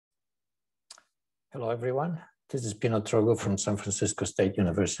Hello, everyone. This is Pino Trogo from San Francisco State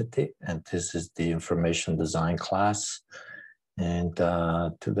University, and this is the information design class. And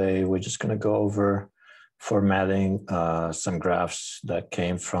today we're just going to go over formatting some graphs that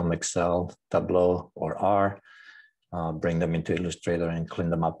came from Excel, Tableau, or R, bring them into Illustrator and clean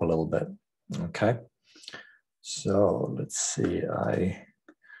them up a little bit. Okay. So let's see. I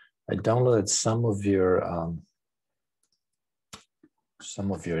downloaded some of your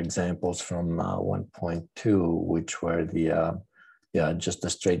examples from 1.2, which were the just the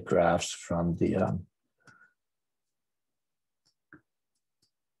straight graphs from the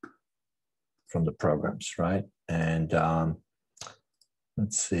programs, right? And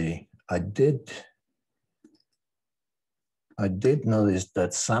let's see. I did notice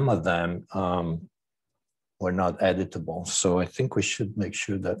that some of them were not editable. So I think we should make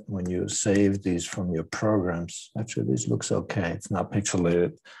sure that when you save these from your programs, actually this looks okay. It's not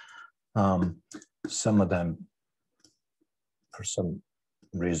pixelated. Some of them, for some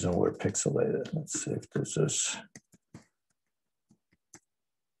reason, were pixelated. Let's see if this is,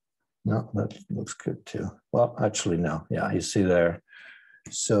 no, that looks good too. Well, actually, no, yeah, you see there.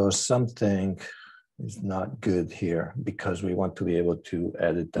 So something is not good here because we want to be able to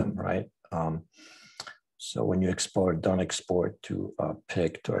edit them, right? So when you export, don't export to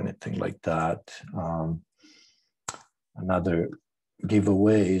pict or anything like that. Another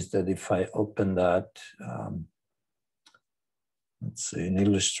giveaway is that if I open that, let's see, in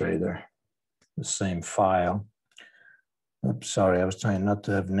Illustrator, the same file. Oops, sorry, I was trying not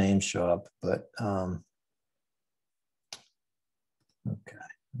to have names show up, but okay,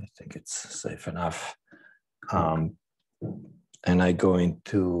 I think it's safe enough. And I go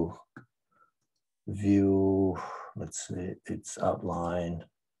into view, let's see, it's outline,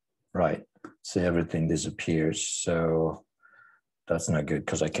 right? See, everything disappears. So that's not good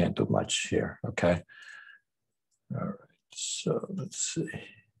because I can't do much here, okay? All right, so let's see,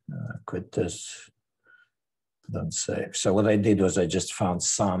 quit this, don't save. So what I did was I just found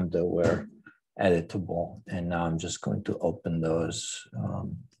some that were editable, and now I'm just going to open those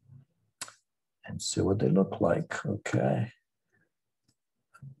and see what they look like, okay?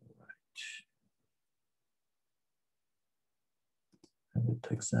 Edit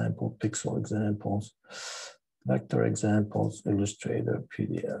example, pixel examples, vector examples, Illustrator,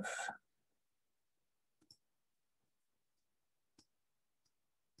 PDF.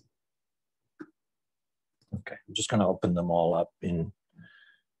 Okay, I'm just going to open them all up in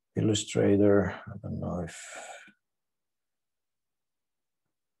Illustrator. I don't know if,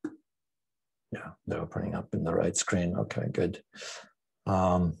 yeah, they're opening up in the right screen. Okay, good.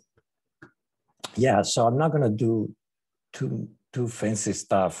 Yeah, so I'm not going to do too fancy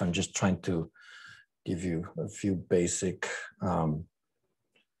stuff. I'm just trying to give you a few basic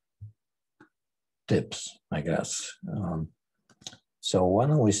tips, I guess. So why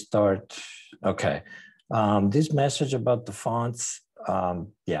don't we start? Okay, this message about the fonts,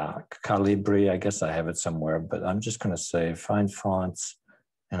 yeah, Calibri, I guess I have it somewhere, but I'm just going to say find fonts,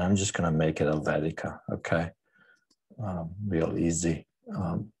 and I'm just going to make it Helvetica, okay? Real easy.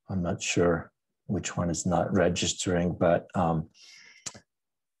 I'm not sure which one is not registering, but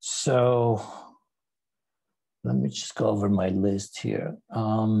so let me just go over my list here.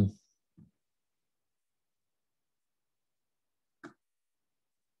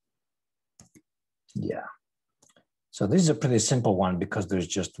 Yeah, so this is a pretty simple one because there's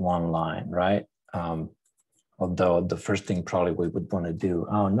just one line, right? Although the first thing probably we would want to do,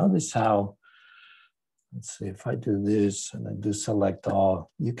 notice how, let's see, if I do this and I do select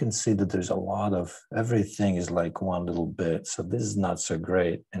all, you can see that there's a lot of, everything is like one little bit. So this is not so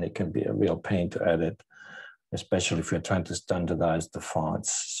great, and it can be a real pain to edit, especially if you're trying to standardize the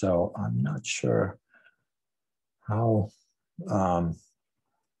fonts. So I'm not sure how to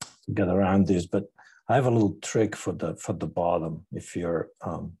get around this, but I have a little trick for the bottom. If your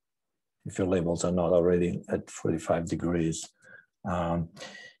labels are not already at 45 degrees.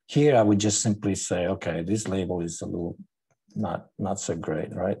 Here, I would just simply say, okay, this label is a little not so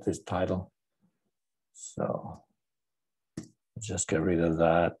great, right? This title. So just get rid of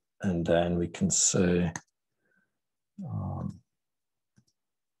that. And then we can say,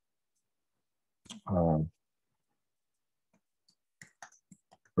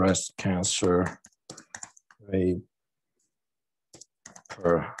 breast cancer rate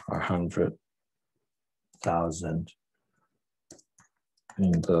per 100,000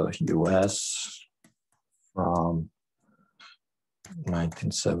 in the US from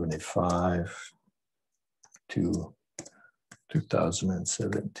 1975 to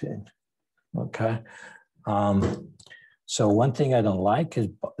 2017. Okay. So one thing I don't like is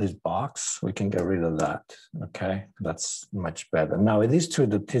this box. We can get rid of that. Okay, that's much better. Now it is true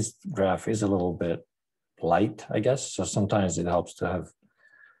that this graph is a little bit light, I guess. So sometimes it helps to have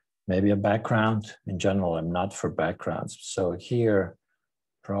maybe a background. In general, I'm not for backgrounds. So here,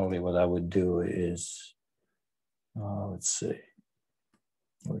 probably what I would do is, let's see,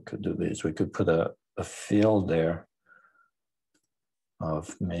 we could do this. We could put a field there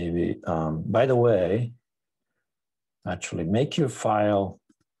of maybe, by the way, actually make your file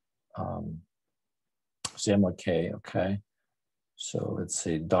CMYK, okay? So let's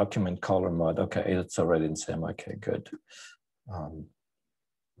see, document color mode. Okay, it's already in CMYK, good.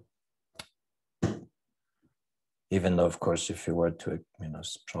 Even though, of course, if you were to,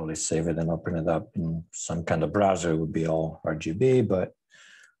 probably save it and open it up in some kind of browser, it would be all RGB, but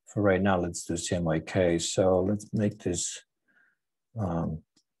for right now, let's do CMYK. So let's make this,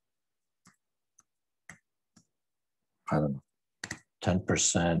 I don't know,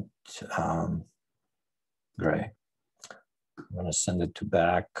 10% gray. I'm gonna send it to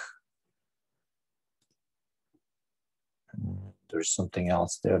back. There's something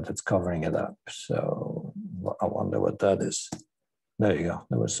else there that's covering it up. So I wonder what that is. There you go,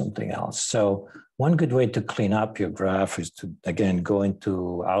 there was something else. So one good way to clean up your graph is to, again, go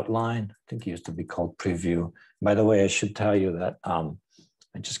into outline. I think it used to be called preview. By the way, I should tell you that I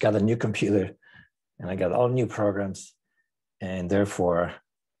just got a new computer and I got all new programs, and therefore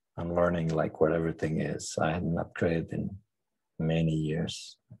I'm learning like what everything is. I hadn't upgraded in many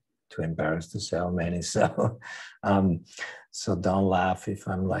years, too embarrassed to say how many. So, so don't laugh if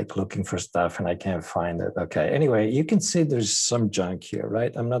I'm like looking for stuff and I can't find it. Okay, anyway, you can see there's some junk here,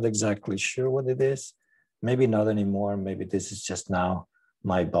 right? I'm not exactly sure what it is. Maybe not anymore. Maybe this is just now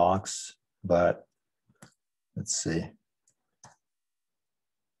my box, but let's see.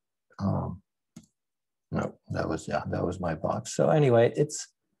 No, that was my box. So anyway, it's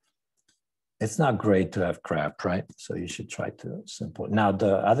not great to have crap, right? So you should try to simple. Now,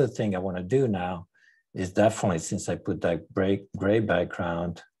 the other thing I want to do now is definitely, since I put that gray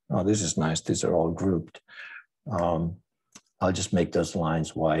background, oh, this is nice. These are all grouped. I'll just make those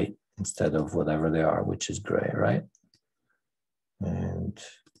lines white instead of whatever they are, which is gray, right? And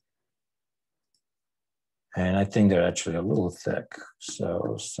I think they're actually a little thick.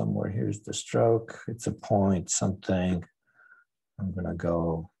 So somewhere here's the stroke. It's a point something. I'm gonna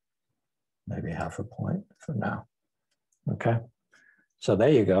go maybe half a point for now. Okay, so there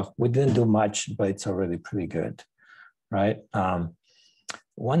you go. We didn't do much, but it's already pretty good, right?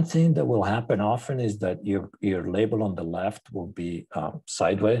 One thing that will happen often is that your label on the left will be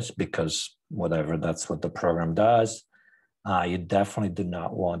sideways because whatever, that's what the program does. You definitely do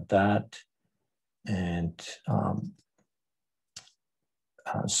not want that. And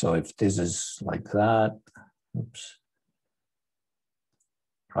so if this is like that, oops,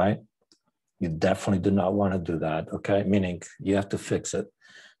 right? You definitely do not want to do that, okay? Meaning you have to fix it.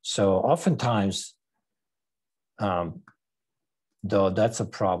 So oftentimes, though that's a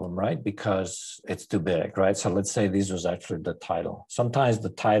problem, right? Because it's too big, right? So let's say this was actually the title. Sometimes the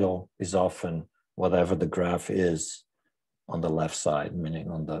title is often whatever the graph is on the left side,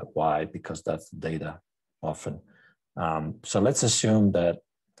 meaning on the Y, because that's the data often. So let's assume that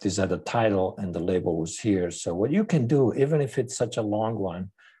this had a title and the label was here. So what you can do, even if it's such a long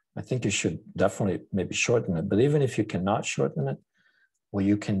one, I think you should definitely maybe shorten it. But even if you cannot shorten it, what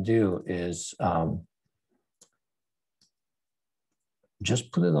you can do is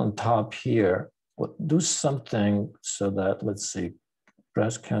just put it on top here. Do something so that, let's see,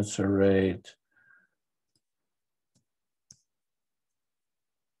 breast cancer rate.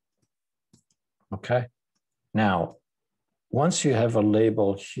 Okay. Now, once you have a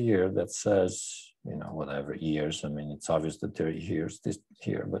label here that says, whatever years, I mean, it's obvious that there are years this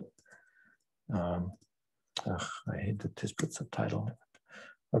here, but I hate that this puts a title.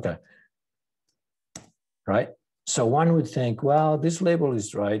 Okay. Right. So one would think, well, this label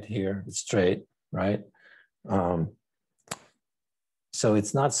is right here, it's straight, right? So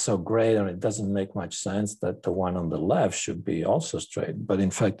it's not so great, and it doesn't make much sense that the one on the left should be also straight, but in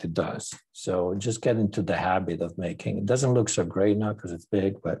fact it does. So just get into the habit of making, it doesn't look so great now because it's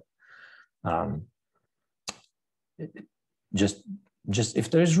big, but just if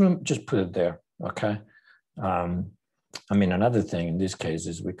there's room, just put it there, okay? I mean, another thing in this case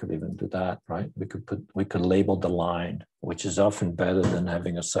is we could even do that, right? We could label the line, which is often better than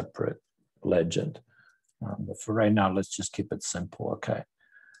having a separate legend. But for right now, let's just keep it simple, okay?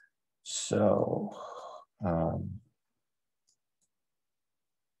 So,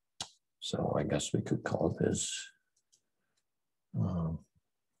 so I guess we could call this,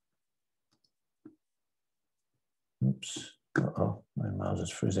 Oops. Uh-oh, my mouse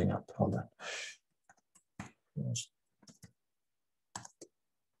is freezing up. Hold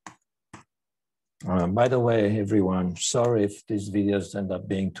on. By the way, everyone, sorry if these videos end up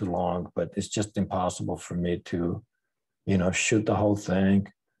being too long, but it's just impossible for me to, shoot the whole thing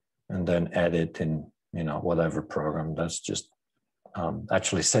and then edit in, whatever program. That's just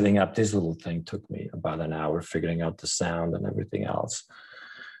actually setting up this little thing took me about an hour, figuring out the sound and everything else.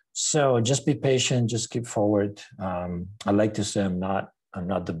 So just be patient, just keep forward. I like to say I'm not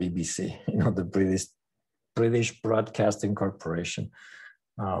the BBC, the British Broadcasting Corporation.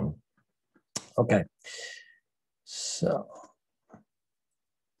 Okay, so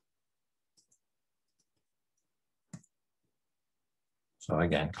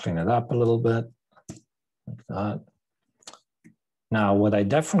again, clean it up a little bit like that. Now, what I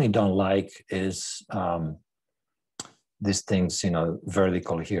definitely don't like is these things,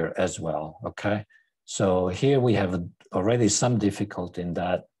 vertical here as well, okay? So here we have already some difficulty in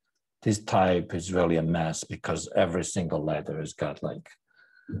that this type is really a mess because every single letter has got like,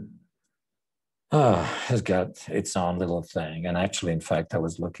 has got its own little thing. And actually, in fact, I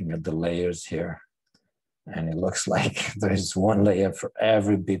was looking at the layers here and it looks like there's one layer for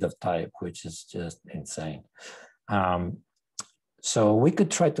every bit of type, which is just insane. So we could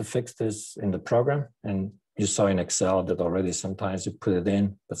try to fix this in the program. And you saw in Excel that already sometimes you put it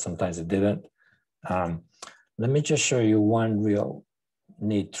in, but sometimes it didn't. Let me just show you one real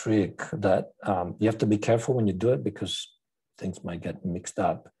neat trick that you have to be careful when you do it because things might get mixed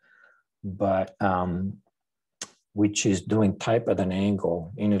up. But which is doing type at an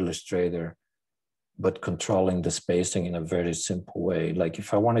angle in Illustrator, but controlling the spacing in a very simple way. Like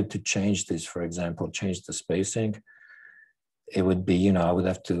if I wanted to change this, for example, change the spacing, it would be, I would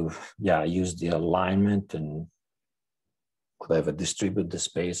have to, use the alignment and whatever, distribute the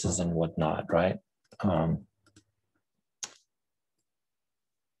spaces and whatnot, right?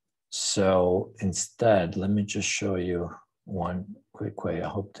 So instead, let me just show you one quick way. I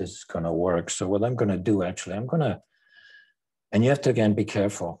hope this is gonna work. So what I'm gonna do, actually, and you have to, again, be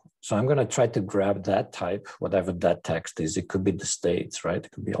careful. So I'm gonna try to grab that type, whatever that text is. It could be the states, right?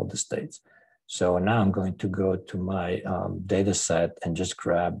 It could be all the states. So now I'm going to go to my data set and just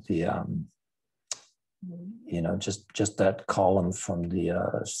grab the, just that column from the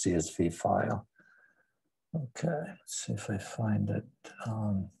CSV file. Okay, let's see if I find it.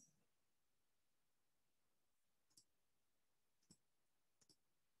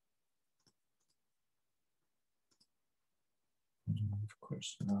 Of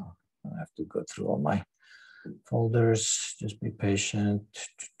course, no, I have to go through all my folders. Just be patient.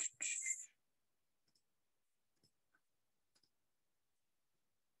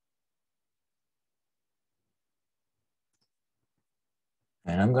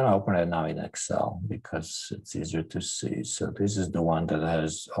 And I'm going to open it now in Excel because it's easier to see. So this is the one that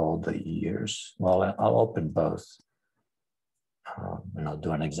has all the years. Well, I'll open both. And I'll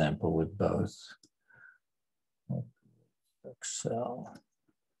do an example with both. Excel.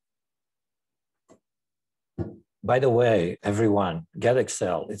 By the way, everyone, get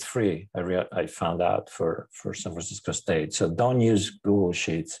Excel. It's free. I found out for San Francisco State. So don't use Google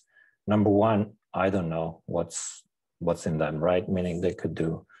Sheets. Number one, I don't know what's in them, right? Meaning they could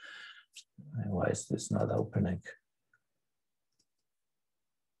do. Why is this not opening?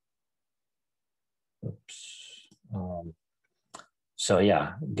 Oops. So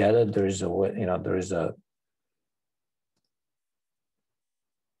yeah, get it. There is a way, there is a.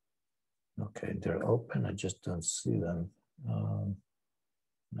 Okay, they're open. I just don't see them.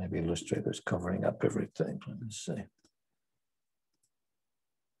 Maybe Illustrator is covering up everything. Let me see.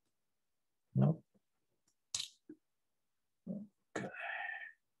 Nope. Okay.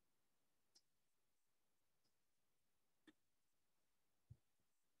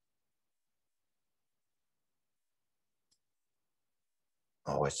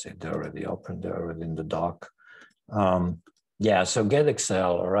 Oh, I see. They're already open. They're already in the doc. Yeah, so get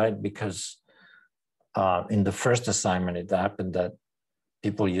Excel, all right? Because in the first assignment, it happened that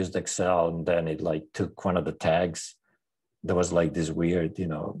people used Excel and then it like took one of the tags. There was like this weird,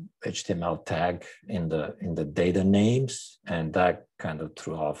 HTML tag in the data names, and that kind of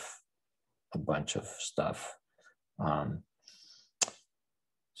threw off a bunch of stuff.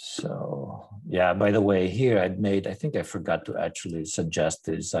 So yeah, by the way, here I think I forgot to actually suggest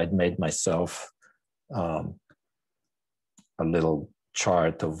this. I'd made myself a little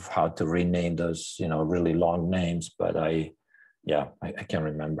chart of how to rename those, really long names, but I can't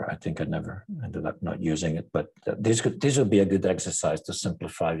remember. I think I never ended up not using it, but this would be a good exercise to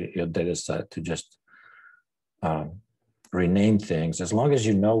simplify your data set to just rename things. As long as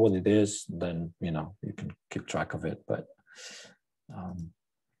you know what it is, then, you know, you can keep track of it. But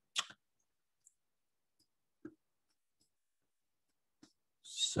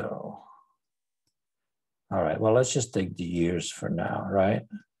so, all right, well, let's just take the years for now, right?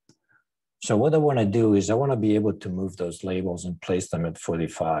 So what I want to do is I want to be able to move those labels and place them at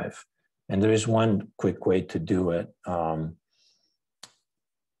 45. And there is one quick way to do it.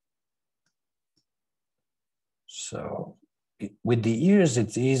 So with the years,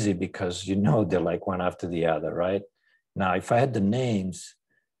 it's easy because you know they're like one after the other, right? Now, if I had the names,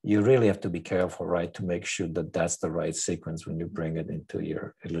 you really have to be careful, right, to make sure that that's the right sequence when you bring it into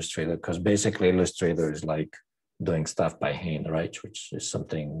your Illustrator, because basically Illustrator is like doing stuff by hand, right, which is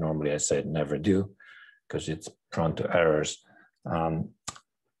something normally I say never do because it's prone to errors.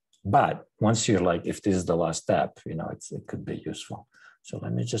 But once you're like, if this is the last step, you know, it could be useful. So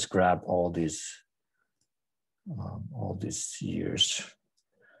let me just grab all these years.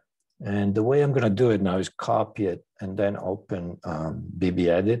 And the way I'm going to do it now is copy it and then open BB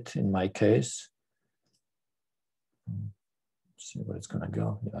Edit in my case. See where it's going to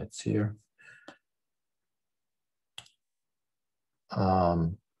go. Yeah, it's here.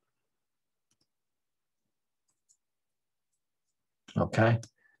 Okay.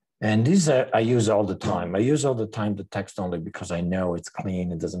 And these I use all the time. I use all the time the text only because I know it's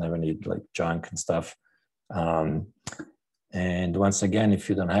clean. It doesn't have any like junk and stuff. And once again, if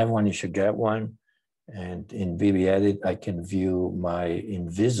you don't have one, you should get one. And in BB Edit, I can view my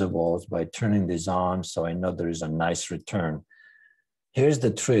invisibles by turning this on so I know there is a nice return. Here's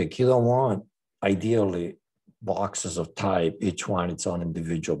the trick. You don't want, ideally, boxes of type, each one its own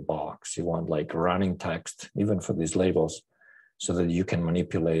individual box. You want like running text, even for these labels, so that you can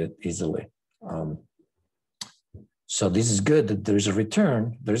manipulate it easily. So this is good that there's a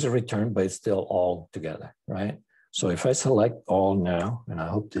return, but it's still all together, right? So if I select all now, and I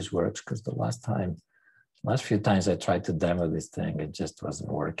hope this works because the last few times I tried to demo this thing, it just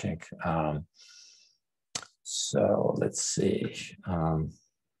wasn't working. So let's see. I'm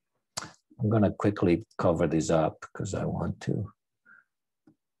gonna quickly cover this up because I want to.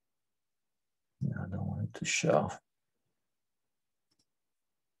 I don't want it to show.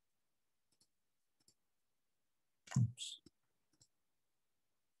 Oops.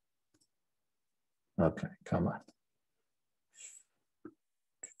 Okay, come on.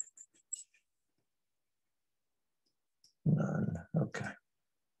 None, okay.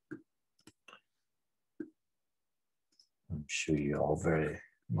 I'm sure you're all very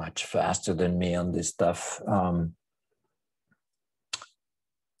much faster than me on this stuff.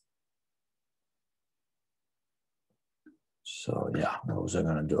 So yeah, what was I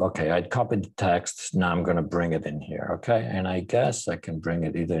gonna do? Okay, I'd copied the text. Now I'm gonna bring it in here, okay? And I guess I can bring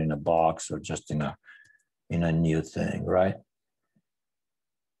it either in a box or just in a new thing, right?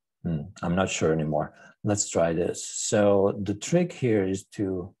 I'm not sure anymore. Let's try this. So the trick here is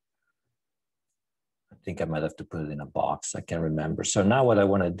to, I think I might have to put it in a box. I can't remember. So now what I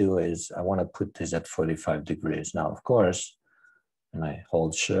want to do is I want to put this at 45 degrees. Now, of course, and I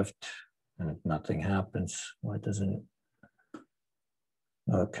hold shift and if nothing happens, why doesn't it?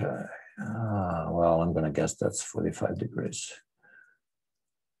 Okay. Well, I'm going to guess that's 45 degrees.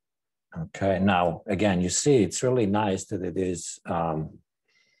 Okay. Now, again, you see, it's really nice that it is.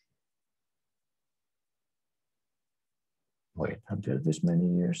 Wait, have there this many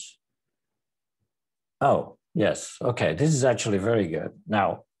years? Oh, yes. Okay. This is actually very good.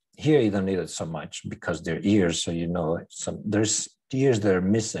 Now, here you don't need it so much because they're years. So, you know, there's years that are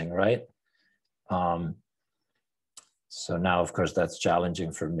missing, right? So now, of course, that's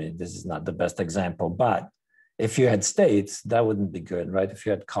challenging for me. This is not the best example, but if you had states, that wouldn't be good, right? If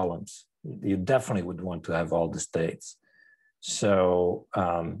you had columns, you definitely would want to have all the states. So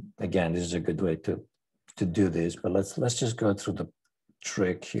again, this is a good way to do this, but let's just go through the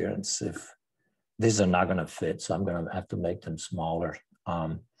trick here and see if these are not going to fit. So I'm going to have to make them smaller.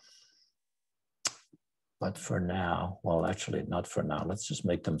 But for now, well, actually not for now. Let's just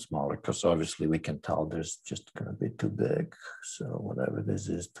make them smaller because obviously we can tell there's just going to be too big. So whatever this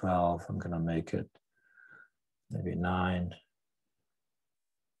is, 12, I'm going to make it maybe 9.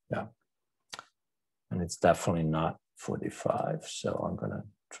 Yeah. And it's definitely not 45. So I'm going to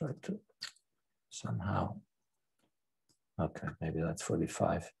try to somehow. Okay, maybe that's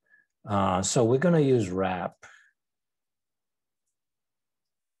 45. So we're going to use wrap.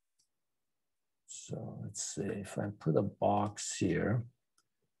 So let's see if I put a box here.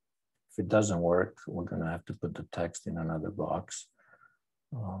 If it doesn't work, we're going to have to put the text in another box.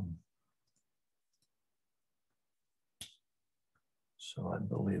 So I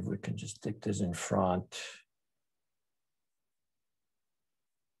believe we can just stick this in front.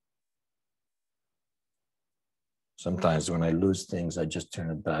 sometimes when I lose things, I just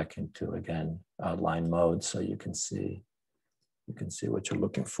turn it back into, again, outline mode so you can see what you're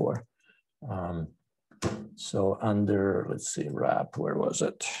looking for. So under, let's see, wrap, where was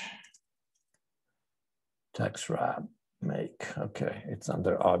it? Text wrap, make, okay, it's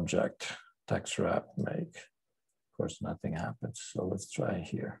under object, text wrap, make. Of course, nothing happens, so let's try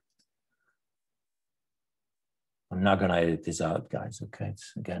here. I'm not gonna edit this out, guys, okay?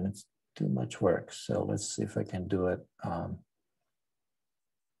 Again, it's too much work, so let's see if I can do it.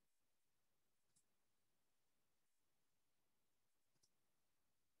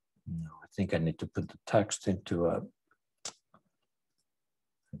 No, I think I need to put the text into a,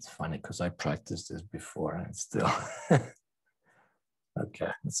 it's funny because I practiced this before and still.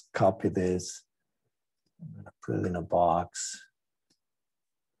 Okay, let's copy this. I'm gonna put it in a box.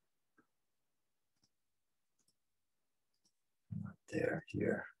 Not there,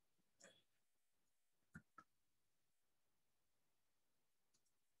 here.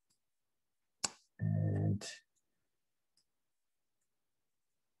 And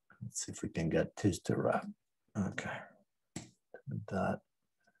let's see if we can get this to wrap. Okay, that.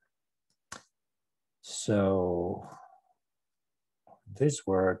 So this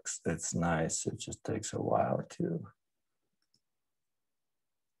works, it's nice. It just takes a while to.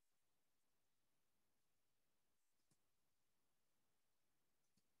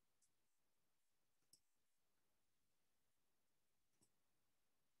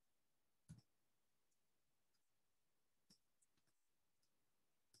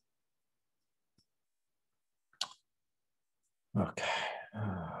 Okay,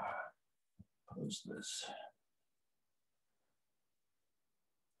 pause this.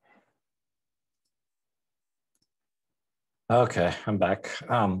 Okay, I'm back.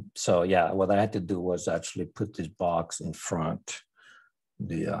 So yeah, what I had to do was actually put this box in front,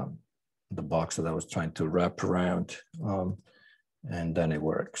 the box that I was trying to wrap around, and then it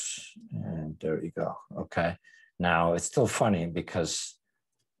works. And there you go. Okay, now it's still funny because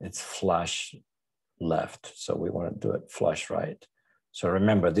it's flush left, so we want to do it flush right. So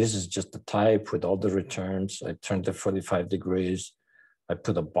remember, this is just the type with all the returns. I turned it 45 degrees. I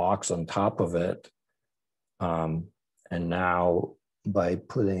put a box on top of it. And now by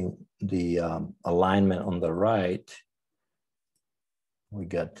putting the alignment on the right, we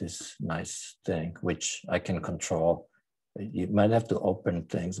got this nice thing, which I can control. You might have to open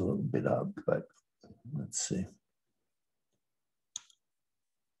things a little bit up, but let's see.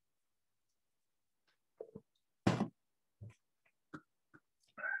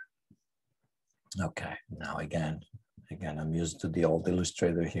 Okay, now again, I'm used to the old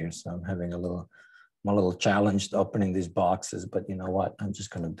Illustrator here, so I'm having I'm a little challenged opening these boxes, but you know what? I'm just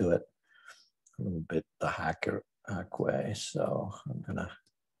gonna do it a little bit the hack way. So I'm gonna,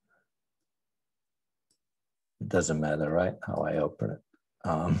 it doesn't matter, right? How I open it,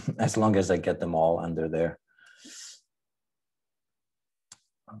 as long as I get them all under there.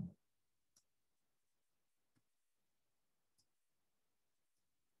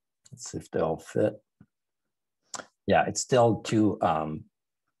 Let's see if they all fit. Yeah, it's still too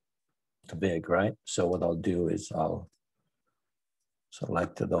big, right? So what I'll do is I'll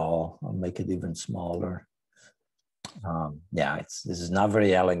select it all. I'll make it even smaller. Yeah, this is not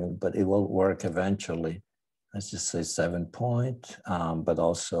very elegant, but it will work eventually. Let's just say 7 point, but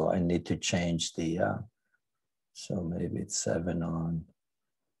also I need to change the, so maybe it's 7 on.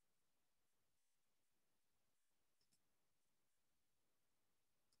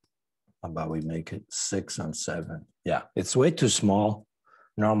 How about we make it 6 on 7? Yeah, it's way too small.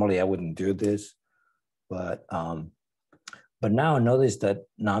 Normally I wouldn't do this, but now notice that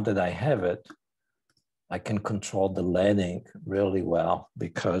now that I have it, I can control the leading really well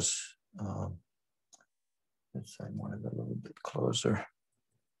because, let's say I want it a little bit closer,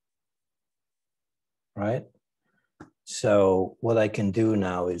 right? So what I can do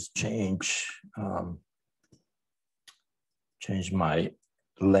now is change my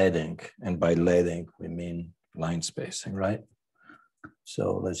leading, and by leading we mean line spacing, right?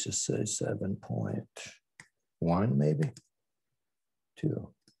 So let's just say 7.1, maybe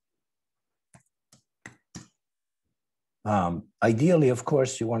 2. Ideally, of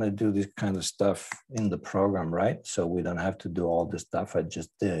course, you want to do this kind of stuff in the program, right? So we don't have to do all the stuff I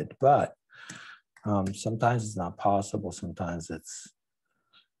just did, but sometimes it's not possible. Sometimes it's,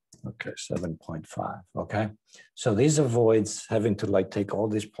 okay, 7.5, okay? So this avoids having to like take all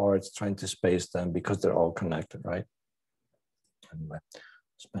these parts, trying to space them because they're all connected, right? Anyway,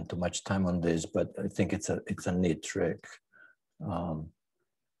 spent too much time on this, but I think it's a neat trick.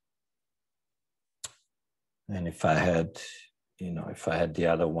 And if I had, if I had the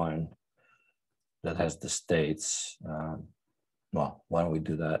other one, that has the states. Well, why don't we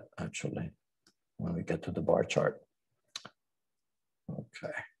do that actually when we get to the bar chart?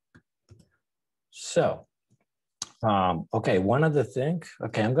 Okay. So, okay, one other thing.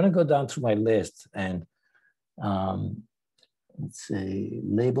 Okay, I'm going to go down through my list and let's see,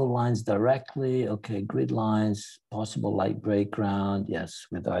 label lines directly. Okay, grid lines, possible light background. Yes,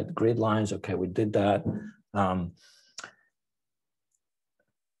 without grid lines. Okay, we did that.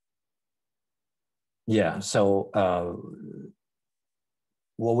 Yeah, so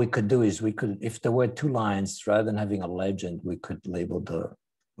what we could do is we could, if there were two lines, rather than having a legend, we could label the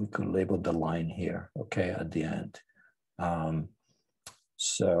line here, okay, at the end.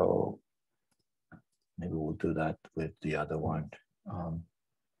 So maybe we'll do that with the other one.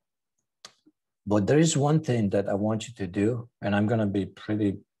 But there is one thing that I want you to do, and I'm going to be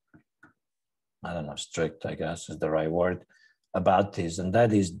pretty, I don't know, strict, I guess is the right word, about this, and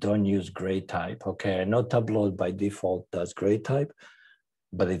that is don't use gray type, okay? I know Tableau by default does gray type,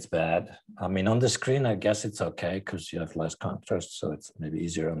 but it's bad. I mean, on the screen, I guess it's okay because you have less contrast, so it's maybe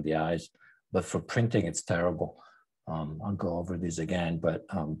easier on the eyes, but for printing, it's terrible. I'll go over these again, but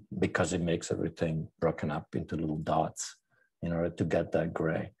because it makes everything broken up into little dots in order to get that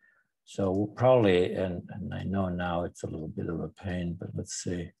gray. So we'll probably, and I know now it's a little bit of a pain, but let's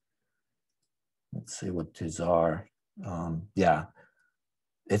see what these are. Yeah,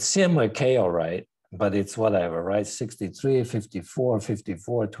 it's CMYK, all right, but it's whatever, right? 63, 54,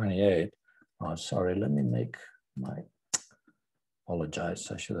 54, 28. Oh, sorry, let me make my, apologize,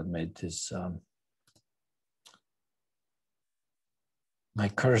 I should have made this, my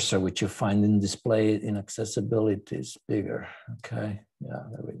cursor, which you find in display in accessibility, is bigger. Okay, yeah,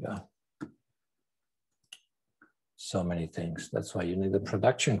 there we go. So many things. That's why you need a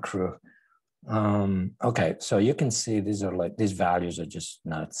production crew. Okay, so you can see these are like, these values are just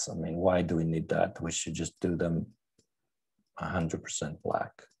nuts. I mean, why do we need that? We should just do them 100%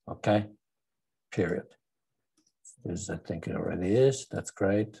 black, okay? Period. This, I think it already is. That's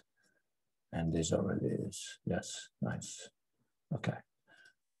great. And this already is. Yes, nice. Okay.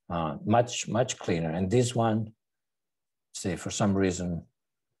 Much cleaner. And this one, see, for some reason,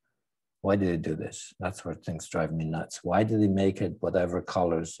 why did it do this? That's where things drive me nuts. Why did he make it whatever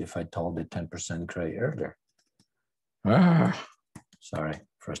colors if I told it 10% gray earlier? Sorry,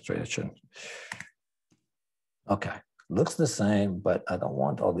 frustration. Okay, looks the same, but I don't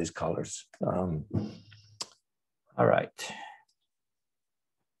want all these colors. All right.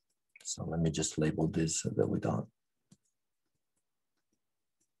 So let me just label this so that we don't.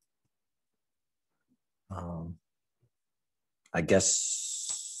 I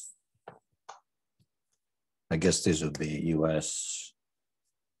guess this would be US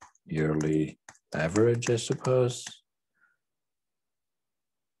yearly average, I suppose.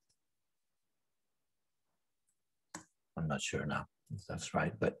 I'm not sure now if that's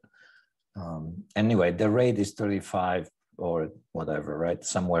right, but anyway, the rate is 35 or whatever, right?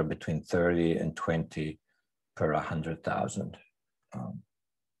 Somewhere between 30 and 20 per 100,000.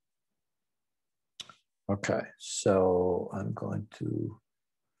 Okay, so I'm going to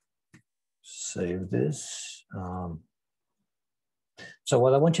save this. So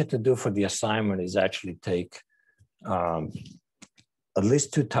what I want you to do for the assignment is actually take at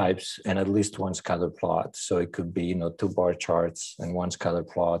least two types and at least one scatter plot. So it could be, you know, 2 bar charts and 1 scatter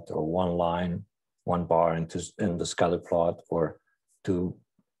plot, or 1 line, 1 bar in the scatter plot, or 2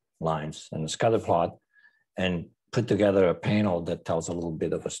 lines and a scatter plot, and put together a panel that tells a little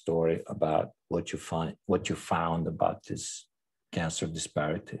bit of a story about what you found about this cancer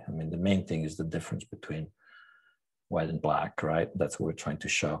disparity. I mean, the main thing is the difference between white and black, right? That's what we're trying to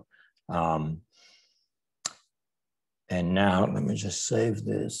show. And now let me just save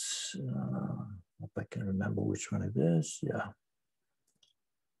this. If I can remember which one it is, yeah.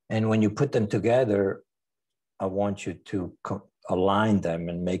 And when you put them together, I want you to align them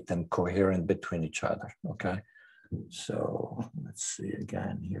and make them coherent between each other, okay? So let's see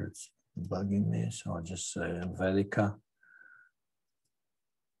again, here it's bugging me. So I'll just say Helvetica.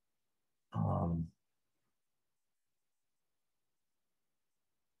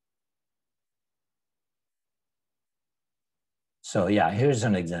 So yeah, here's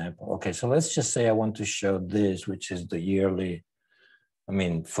an example. Okay, so let's just say I want to show this, which is the yearly, I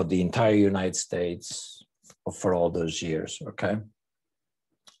mean, for the entire United States for all those years, okay?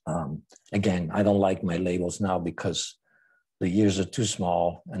 Again, I don't like my labels now because the years are too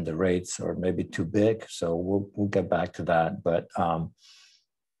small and the rates are maybe too big. So we'll get back to that. But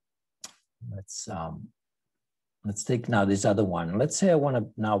let's take now this other one. Let's say I want to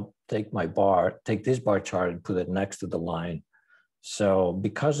now take this bar chart and put it next to the line. So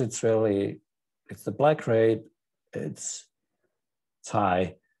because it's really, it's the black rate, it's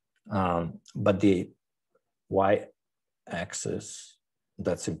high, but the y-axis,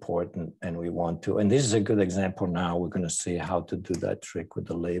 that's important, and we want to, and this is a good example now, we're going to see how to do that trick with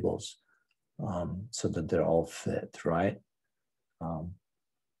the labels so that they're all fit, right?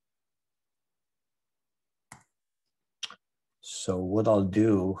 So what I'll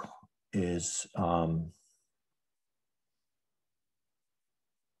do is I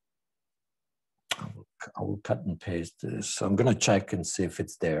will cut and paste this. So I'm going to check and see if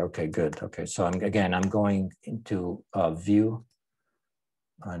it's there. Okay, good. Okay, so I'm going into view,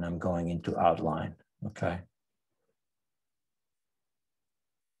 and I'm going into outline. Okay.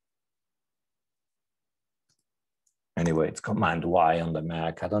 Anyway, it's Command Y on the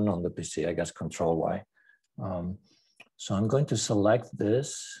Mac. I don't know on the PC. I guess Control Y. So I'm going to select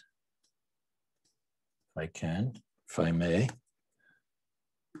this, if I can, if I may.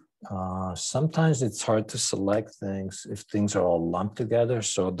 Sometimes it's hard to select things if things are all lumped together.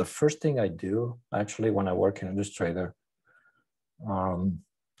 So the first thing I do, actually, when I work in Illustrator,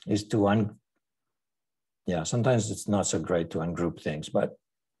 is to sometimes it's not so great to ungroup things, but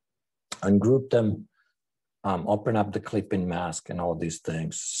ungroup them, open up the clipping mask and all these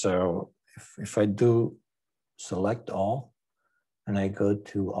things. So if I do select all, and I go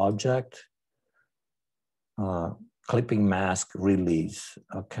to Object, clipping mask release,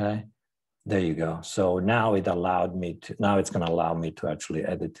 okay? There you go. So now it allowed me to, now it's gonna allow me to actually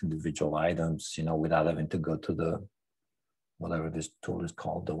edit individual items, you know, without having to go to the, whatever this tool is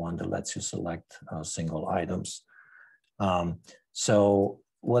called, the one that lets you select single items. So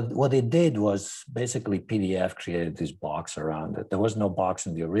what it did was basically PDF created this box around it. There was no box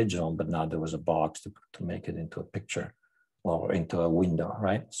in the original, but now there was a box to make it into a picture or into a window,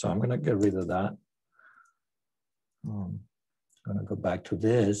 right? So I'm gonna get rid of that. I'm gonna go back to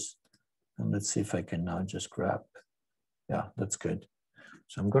this, and let's see if I can now just grab, yeah, that's good.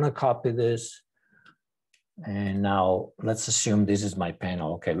 So I'm gonna copy this, and now let's assume this is my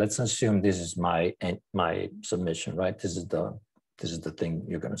panel. Okay, let's assume this is my submission, right? This is the thing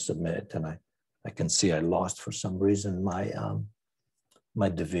you're gonna submit, and I can see I lost for some reason my my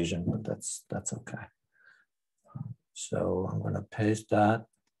division, but that's okay. So I'm gonna paste that.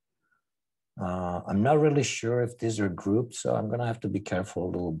 I'm not really sure if these are grouped, so I'm gonna have to be careful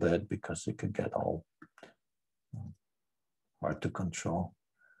a little bit because it could get all hard to control.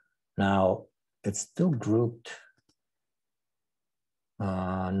 Now, it's still grouped.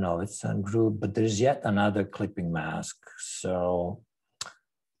 No, it's ungrouped, but there's yet another clipping mask. So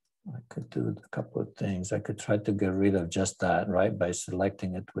I could do a couple of things. I could try to get rid of just that, right? By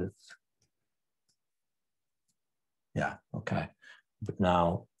selecting it with, yeah, okay. But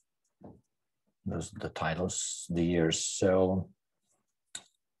now, those are the titles, the years. So,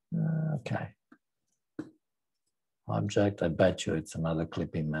 okay. Object, I bet you it's another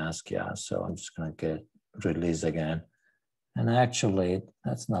clipping mask. Yeah, so I'm just gonna get release again. And actually,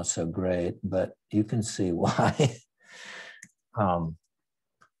 that's not so great, but you can see why.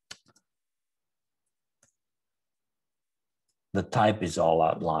 The type is all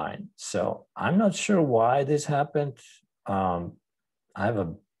outlined. So I'm not sure why this happened. I have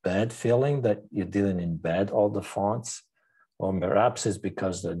a bad feeling that you didn't embed all the fonts. Or perhaps it's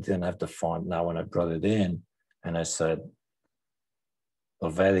because I didn't have the font. Now when I brought it in and I said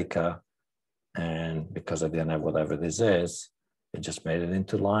Helvetica, and because I didn't have whatever this is, it just made it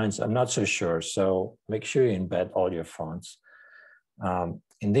into lines. I'm not so sure. So make sure you embed all your fonts.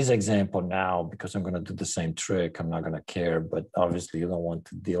 In this example now, because I'm going to do the same trick, I'm not going to care, but obviously you don't want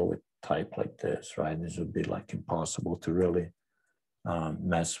to deal with type like this, right? This would be like impossible to really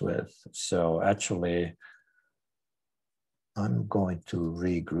mess with. So actually, I'm going to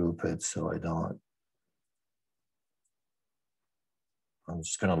regroup it so I don't, I'm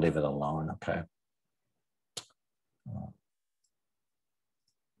just going to leave it alone, okay?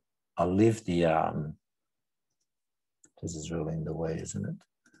 I'll leave the, this is really in the way, isn't it?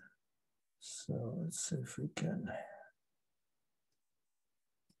 So let's see if we can.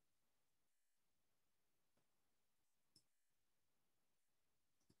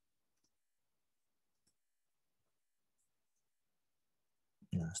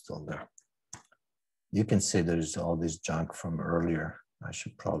 Yeah, still there. You can see there's all this junk from earlier. I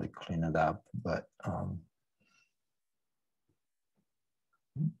should probably clean it up, but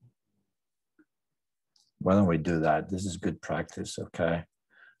why don't we do that? This is good practice, okay?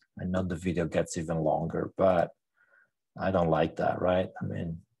 I know the video gets even longer, but I don't like that, right? I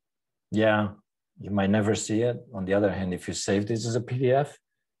mean, yeah, you might never see it. On the other hand, if you save this as a PDF,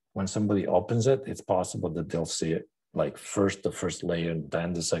 when somebody opens it, it's possible that they'll see it like first the first layer and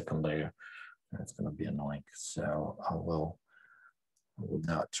then the second layer. That's going to be annoying. So I will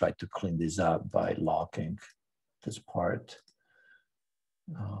now try to clean this up by locking this part.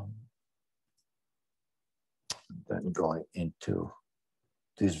 Then going into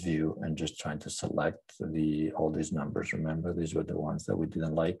this view and just trying to select all these numbers. Remember, these were the ones that we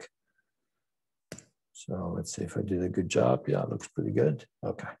didn't like. So let's see if I did a good job. Yeah, it looks pretty good.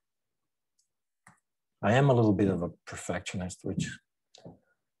 Okay. I am a little bit of a perfectionist, which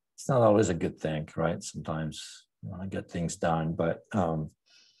it's not always a good thing, right? Sometimes you want to get things done, but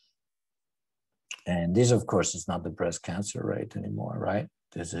and this, of course, is not the breast cancer rate anymore, right?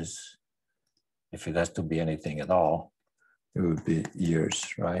 This is, if it has to be anything at all, it would be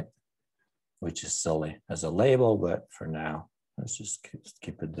years, right? Which is silly as a label, but for now, let's just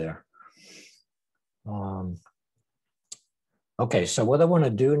keep it there. Okay, so what I want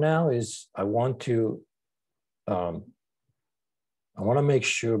to do now is I want to make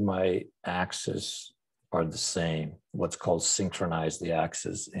sure my axes are the same, what's called synchronize the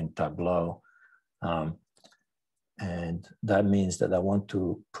axes in Tableau. And that means that I want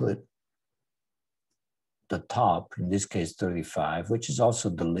to put the top, in this case 35, which is also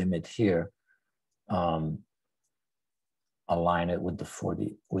the limit here, align it with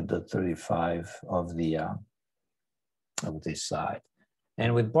the 35 of this side.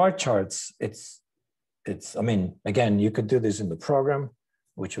 And with bar charts, it's, I mean, again, you could do this in the program,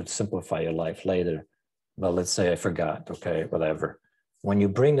 which would simplify your life later. But let's say I forgot, okay, whatever. When you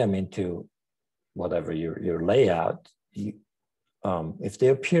bring them into whatever your layout, if they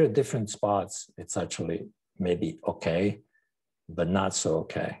appear at different spots, it's actually maybe okay, but not so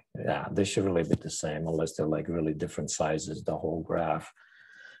okay. Yeah, they should really be the same unless they're like really different sizes, the whole graph.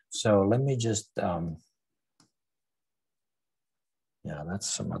 So let me just, yeah, that's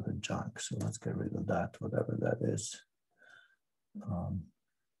some other junk. So let's get rid of that, whatever that is.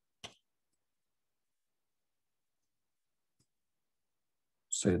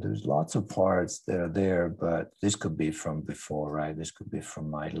 So there's lots of parts that are there, but this could be from before, right? This could be from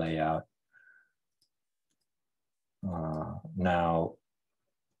my layout. Now,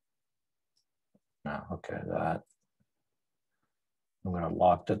 okay, that. I'm going to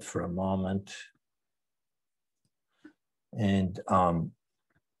lock that for a moment. And I'm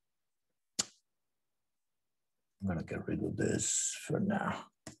going to get rid of this for now.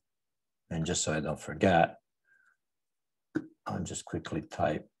 And just so I don't forget, I'll just quickly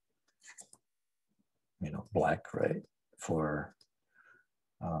type, black, right? For,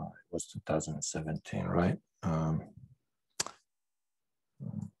 it was 2017, right?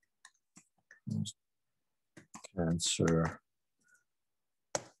 Cancer.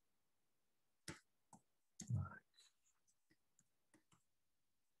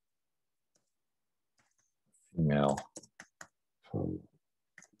 Female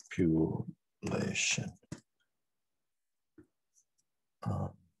population.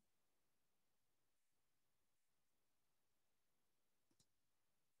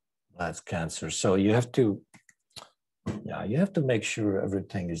 That's cancer. So you have to, you have to make sure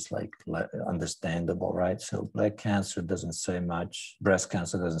everything is like understandable, right? So black cancer doesn't say much. Breast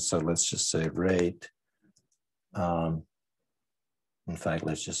cancer doesn't. So let's just say rate. In fact,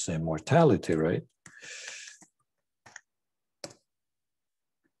 let's just say mortality rate.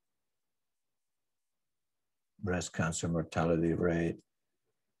 Breast cancer mortality rate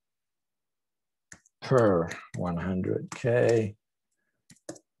per 100K.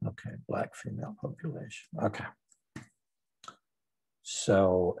 Okay, black female population. Okay.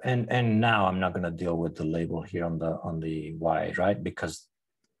 So, and now I'm not going to deal with the label here on the Y, right? Because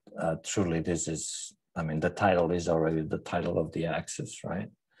truly this is, I mean, the title is already the title of the axis, right?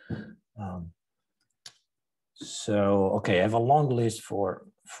 So, okay, I have a long list for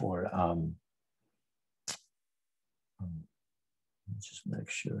just make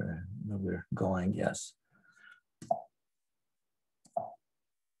sure that we're going, yes.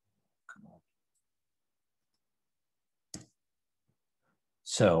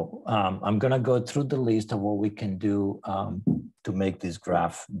 So I'm going to go through the list of what we can do to make this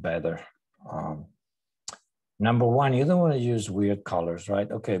graph better. Number one, you don't want to use weird colors,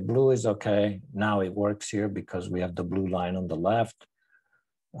 right? Okay, blue is okay. Now it works here because we have the blue line on the left.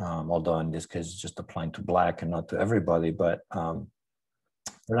 Although in this case, it's just applying to black and not to everybody, but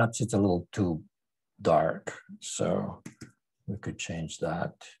perhaps it's a little too dark. So we could change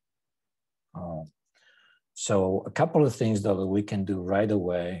that. So a couple of things though that we can do right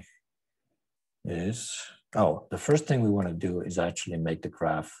away is, the first thing we want to do is actually make the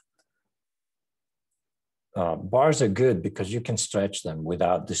graph. Bars are good because you can stretch them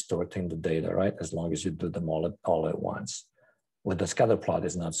without distorting the data, right? As long as you do them all at once. With the scatter plot,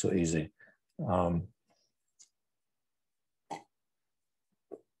 it's not so easy.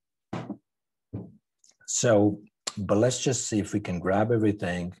 But let's just see if we can grab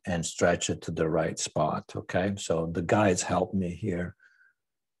everything and stretch it to the right spot, okay? So the guides help me here.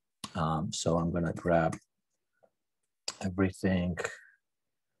 So I'm gonna grab everything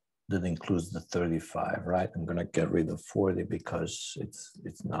that includes the 35, right? I'm gonna get rid of 40 because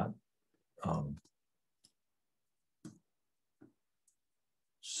it's not,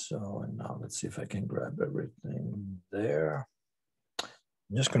 so now let's see if I can grab everything there.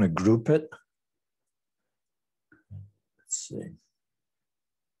 I'm just gonna group it. Let's see.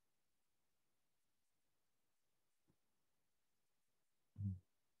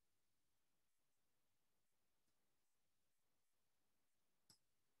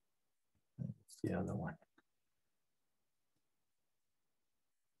 That's the other one.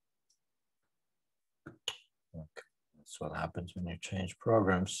 Okay, that's what happens when you change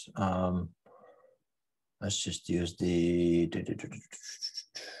programs. Let's just use the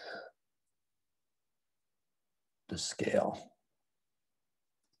scale.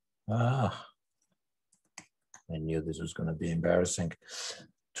 Ah, I knew this was going to be embarrassing.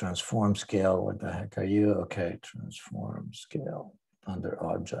 Transform scale, what the heck are you? Okay, transform scale under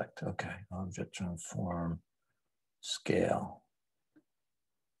object. Okay, object transform scale.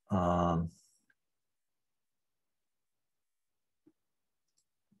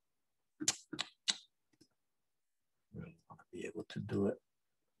 Really want to be able to do it.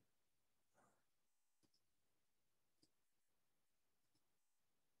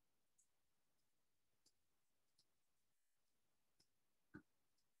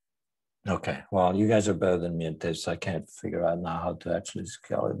 Okay, well, you guys are better than me at this. I can't figure out now how to actually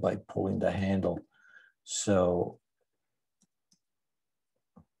scale it by pulling the handle. So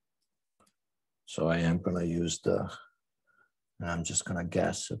I am going to use the, and I'm just going to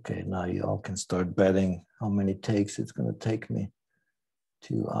guess. Okay, now you all can start betting how many takes it's going to take me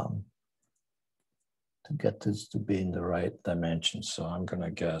to get this to be in the right dimension. So I'm going to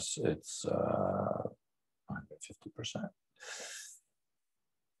guess it's 150%.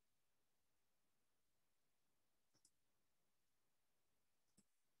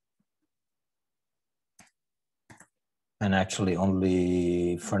 And actually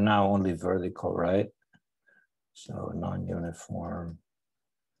only, for now, only vertical, right? So non-uniform.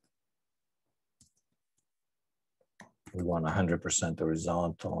 We want 100%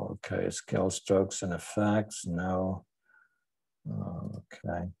 horizontal. Okay, scale strokes and effects, no.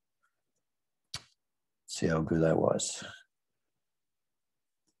 Okay. See how good I was.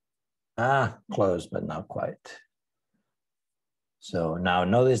 Ah, close, but not quite. So now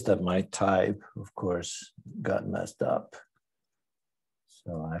notice that my type, of course, got messed up.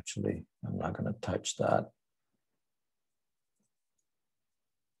 So actually, I'm not going to touch that.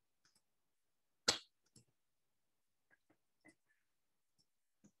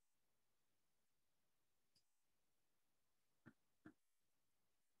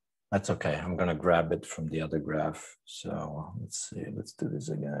 That's okay. I'm going to grab it from the other graph. So let's see. Let's do this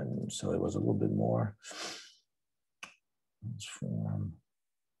again. So it was a little bit more. Transform.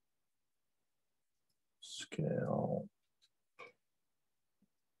 Scale.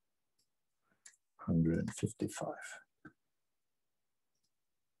 155.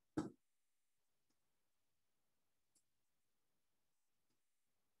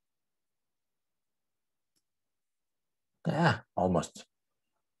 Yeah, almost.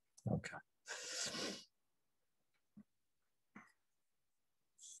 Okay.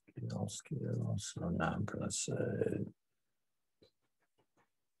 Scale. So now I'm going to say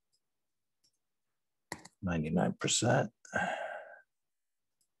 99%.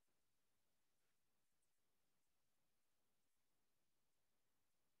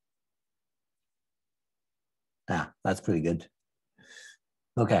 Yeah, that's pretty good.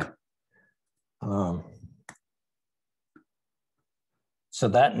 Okay. So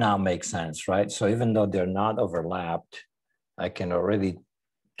that now makes sense, right? So even though they're not overlapped, I can already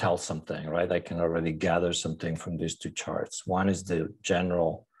tell something, right? I can already gather something from these two charts. One is the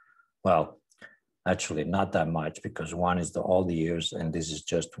general, well, actually not that much because one is all the years and this is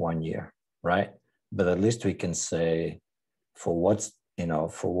just 1 year, right? But at least we can say for what's,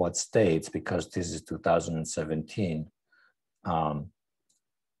 for what states, because this is 2017, for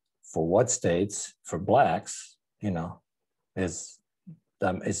what states, for blacks, is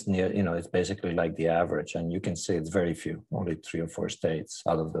it's near, it's basically like the average, and you can see it's very few, only 3 or 4 states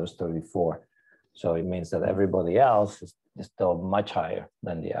out of those 34. So it means that everybody else is still much higher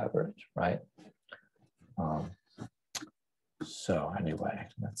than the average, right? So anyway,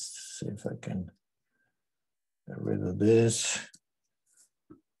 let's see if I can get rid of this.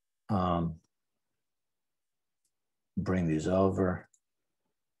 bring these over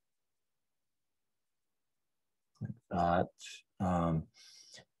like that.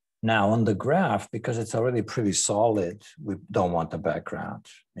 Now on the graph, because it's already pretty solid, we don't want the background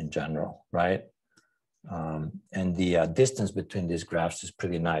in general, right? And the distance between these graphs is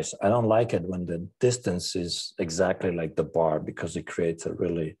pretty nice. I don't like it when the distance is exactly like the bar because it creates a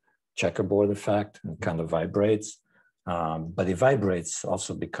really checkerboard effect and kind of vibrates. But it vibrates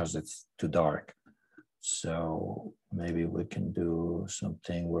also because it's too dark. So maybe we can do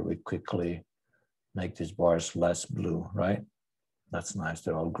something where we quickly make these bars less blue, right? That's nice,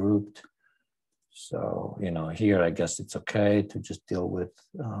 they're all grouped. So, you know, here, I guess it's okay to just deal with,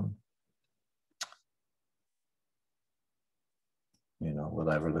 you know,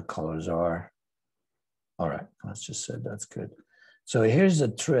 whatever the colors are. All right, let's just say that's good. So here's a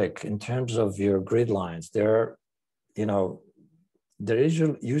trick in terms of your grid lines. They're, you know, they're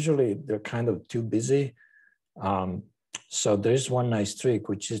usually they're kind of too busy. So there's one nice trick,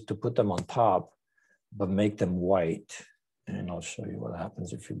 which is to put them on top, but make them white. And I'll show you what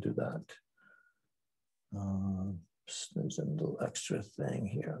happens if you do that. There's a little extra thing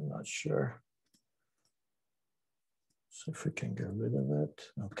here, I'm not sure. So if we can get rid of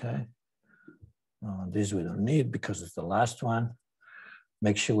it, okay. This we don't need because it's the last one.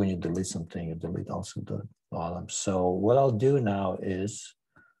 Make sure when you delete something, you delete also the bottom. So what I'll do now is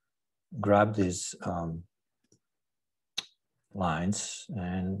grab these lines.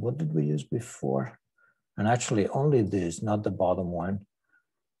 And what did we use before? And actually only this, not the bottom one.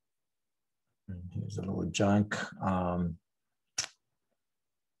 And here's a little junk.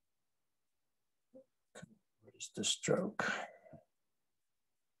 Where's the stroke?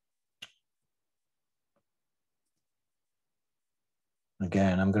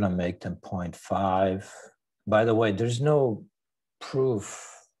 Again, I'm gonna make them 0.5. By the way, there's no proof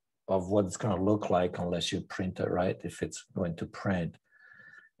of what it's gonna look like unless you print it, right? If it's going to print.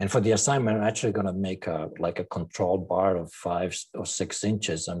 And for the assignment, I'm actually gonna make like a controlled bar of 5 or 6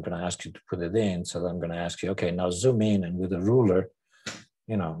 inches. I'm gonna ask you to put it in. So I'm gonna ask you, okay, now zoom in and with a ruler,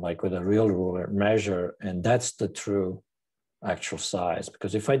 you know, like with a real ruler, measure, and that's the true actual size.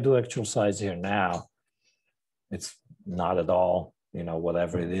 Because if I do actual size here now, it's not at all, you know,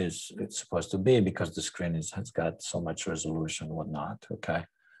 whatever it is, it's supposed to be because the screen has got so much resolution and whatnot, okay?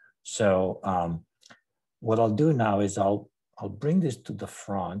 So what I'll do now is I'll bring this to the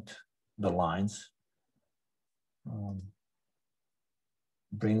front, the lines,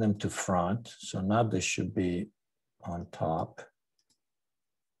 bring them to front. So now this should be on top.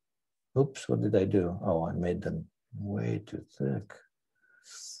 Oops, what did I do? Oh, I made them way too thick.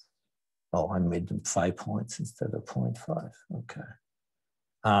 Oh, I made them 5 points instead of 0.5, okay.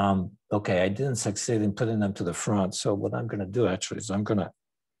 Okay, I didn't succeed in putting them to the front. So what I'm gonna do actually is I'm gonna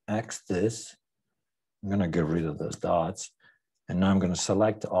X this. I'm gonna get rid of those dots. And now I'm gonna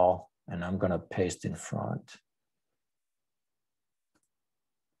select all and I'm gonna paste in front.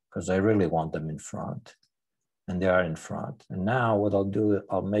 Because I really want them in front. And they are in front. And now what I'll do,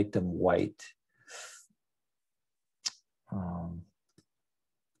 I'll make them white.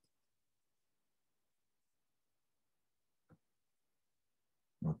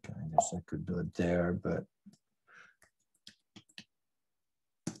 Okay, I guess I could do it there, but.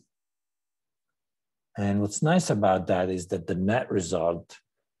 And what's nice about that is that the net result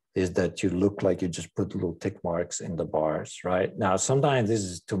is that you look like you just put little tick marks in the bars, right? Now, sometimes this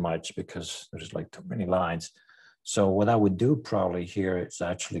is too much because there's like too many lines. So what I would do probably here is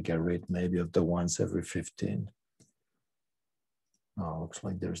actually get rid maybe of the ones every 15. Oh, looks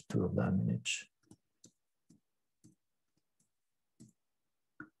like there's 2 of them in each.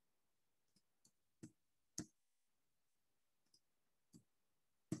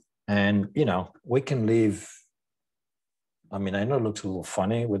 And, you know, we can leave, I mean, I know it looks a little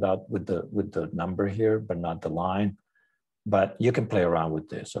funny with the number here, but not the line, but you can play around with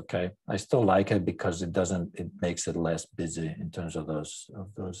this, okay? I still like it because it makes it less busy in terms of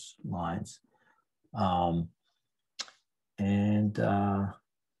those lines.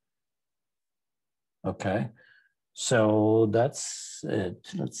 Okay, so that's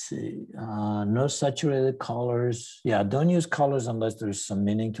it. Let's see, no saturated colors. Yeah, don't use colors unless there's some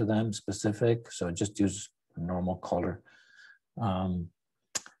meaning to them specific. So just use a normal color. No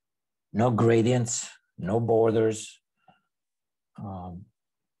gradients, no borders,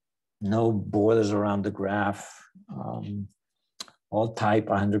 no borders around the graph. All type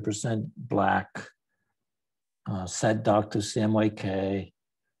 100% black. Set doc to CMYK.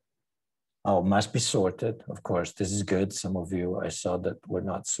 Oh, must be sorted. Of course, this is good. Some of you, I saw that were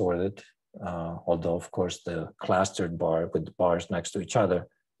not sorted. Although, of course, the clustered bar with the bars next to each other,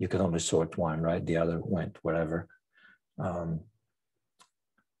 you can only sort one, right? The other went wherever.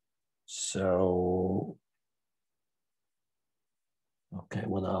 So, okay,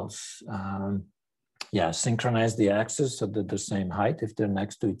 what else? Yeah, synchronize the axes so that they're the same height if they're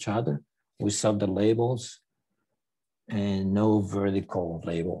next to each other. We saw the labels and no vertical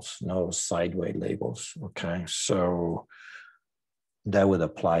labels, no sideway labels, okay? So that would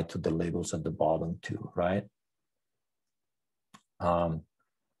apply to the labels at the bottom too, right?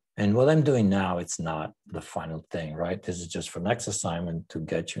 And what I'm doing now, it's not the final thing, right? This is just for next assignment to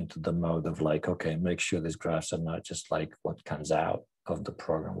get you into the mode of like, okay, make sure these graphs are not just like what comes out of the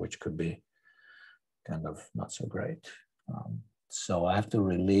program, which could be kind of not so great. So I have to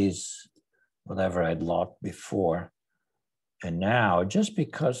release whatever I'd locked before. And now, just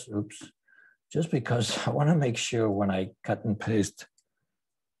because, just because I want to make sure when I cut and paste,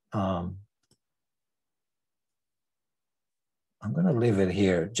 I'm going to leave it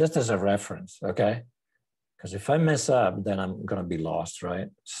here just as a reference, okay? Because if I mess up, then I'm going to be lost, right?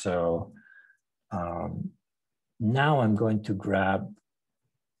 So now I'm going to grab,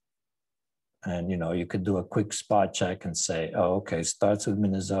 and you could do a quick spot check and say, oh, okay, starts with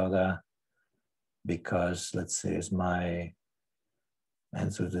Minnesota because let's see, is my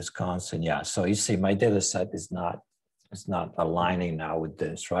ends with Wisconsin. Yeah, so you see my data set is not aligning now with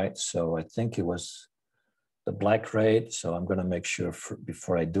this, right? So I think it was the black rate. So I'm going to make sure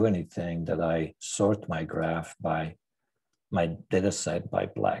before I do anything that I sort my graph by my data set by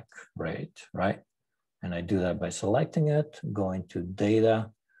black rate, right? And I do that by selecting it, going to data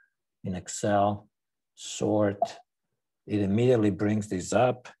in Excel, sort. It immediately brings these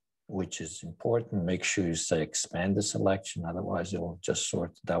up, which is important. Make sure you say expand the selection, otherwise it will just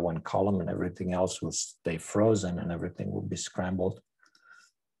sort that one column and everything else will stay frozen and everything will be scrambled.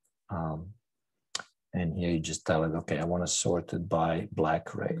 And here you just tell it, okay, I want to sort it by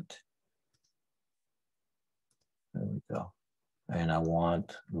black rate. There we go. And I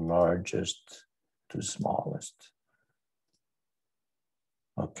want largest to smallest.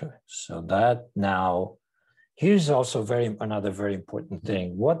 Okay, so that now, here's also another very important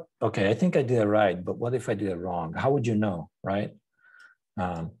thing. Okay, I think I did it right, but what if I did it wrong? How would you know, right?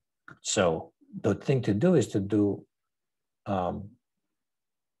 So the thing to do is to do a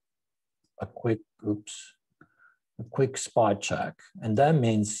quick spot check. And that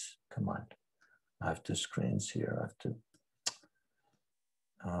means, come on, I have two screens here. I have to,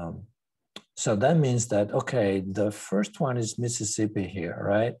 so that means that, okay, the first one is Mississippi here,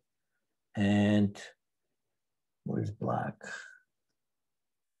 right? And where's black?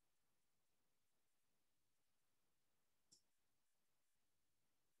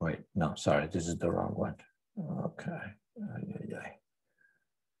 Wait, no, sorry, this is the wrong one. Okay.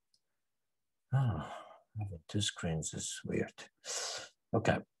 Oh, having two screens is weird.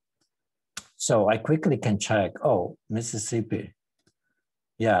 Okay. So I quickly can check, oh, Mississippi.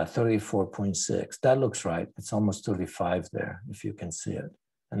 Yeah, 34.6. That looks right. It's almost 35 there, if you can see it.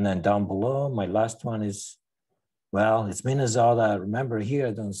 And then down below, my last one is, well, it's Minnesota. Remember here,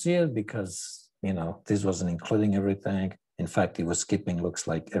 I don't see it because, this wasn't including everything. In fact, it was skipping, looks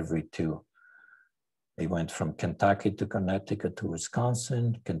like every two. It went from Kentucky to Connecticut to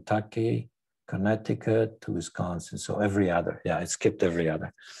Wisconsin, Kentucky, Connecticut to Wisconsin. So every other, yeah, it skipped every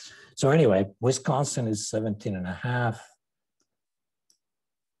other. So anyway, Wisconsin is 17.5.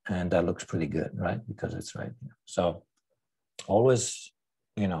 And that looks pretty good, right? Because it's right here. So always,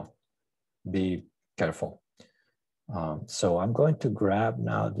 be careful. So I'm going to grab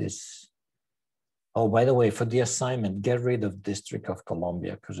now this. Oh, by the way, for the assignment, get rid of District of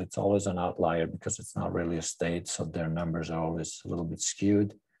Columbia because it's always an outlier because it's not really a state. So their numbers are always a little bit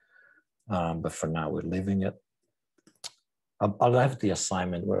skewed. But for now, we're leaving it. I'll have the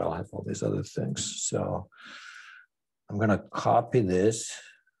assignment where I'll have all these other things. So I'm going to copy this,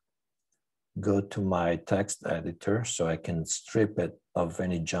 go to my text editor so I can strip it of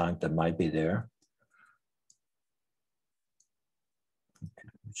any junk that might be there. Okay,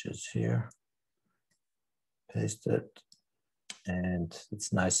 which is here. Paste it. And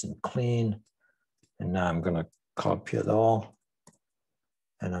it's nice and clean. And now I'm going to copy it all.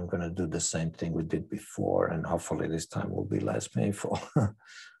 And I'm going to do the same thing we did before. And hopefully this time will be less painful.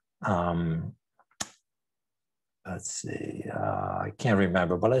 Let's see. I can't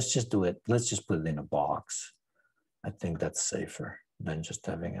remember, but let's just do it. Let's just put it in a box. I think that's safer than just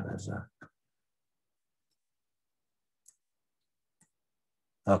having it as a.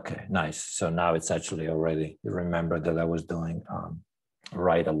 Okay, nice. So now it's actually already, you remember that I was doing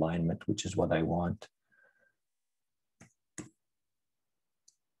right alignment, which is what I want.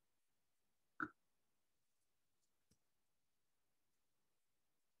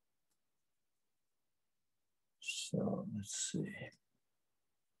 So let's see.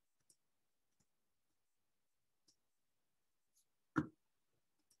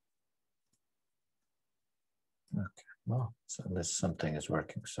 Okay, well, so unless something is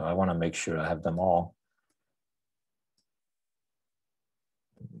working. So I want to make sure I have them all.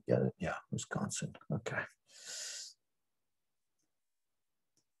 Did we get it? Yeah, Wisconsin. Okay.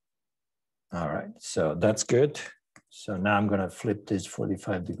 All right, so that's good. So now I'm going to flip this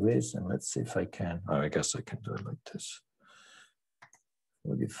 45 degrees and let's see if I can. Oh, I guess I can do it like this.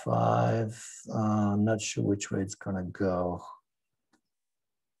 45. I'm not sure which way it's going to go.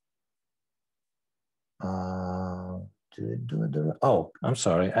 Did it do it? Oh, I'm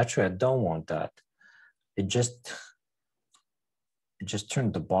sorry. Actually, I don't want that. It just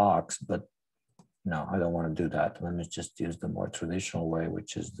turned the box, but no, I don't want to do that. Let me just use the more traditional way,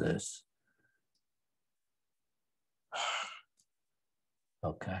 which is this.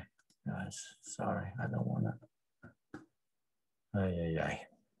 Okay, guys, sorry, I don't want to. Ay, ay, ay.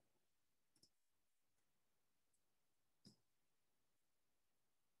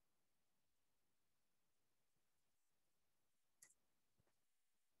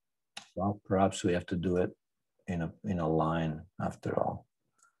 Well, perhaps we have to do it in a line after all.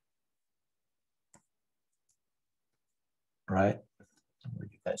 Right? What do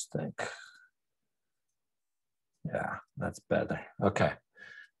you guys think? Yeah, that's better. Okay.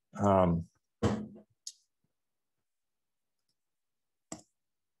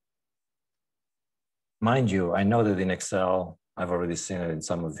 Mind you, I know that in Excel, I've already seen it in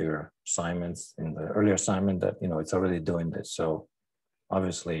some of your assignments, in the earlier assignment that, it's already doing this. So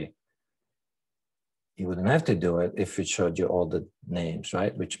obviously, you wouldn't have to do it if it showed you all the names,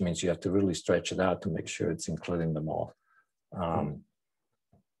 right? Which means you have to really stretch it out to make sure it's including them all.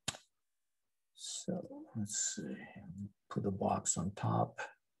 So let's see, put a box on top.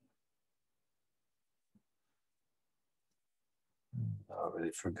 I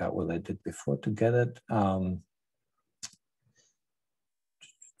already forgot what I did before to get it.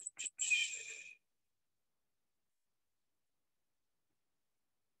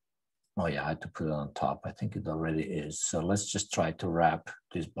 Oh yeah, I had to put it on top. I think it already is. So let's just try to wrap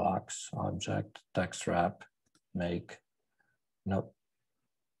this box, object, text wrap, make. Nope.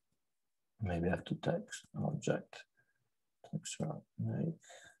 Maybe I have to text, object, text wrap, make.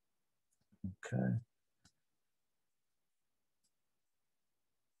 Okay.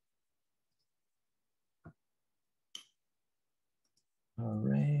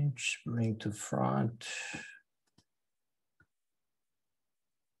 Arrange, bring to front.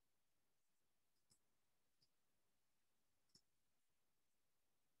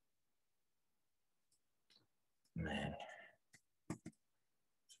 Man,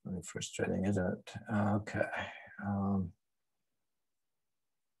 it's really frustrating, isn't it? Okay.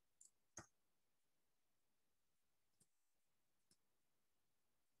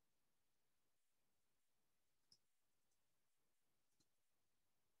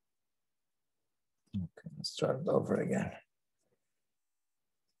 Okay, let's start it over again.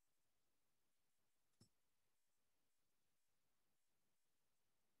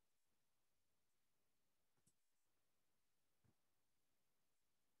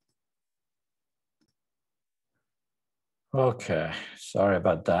 Okay, sorry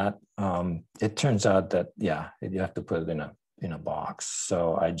about that. It turns out that, yeah, you have to put it in a box.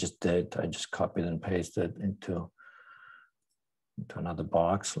 So I just copied and pasted into another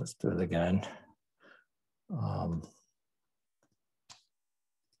box. Let's do it again.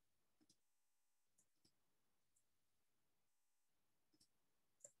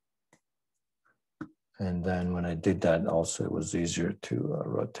 And then when I did that, also it was easier to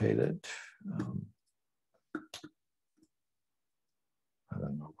rotate it. I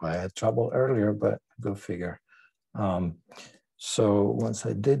don't know why I had trouble earlier, but go figure. So once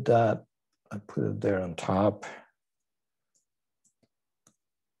I did that, I put it there on top.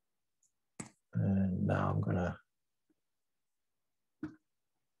 And now I'm gonna,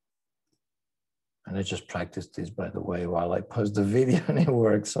 and I just practiced this, by the way, while I post the video, and it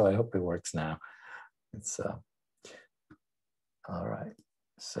works. So I hope it works now. It's all right.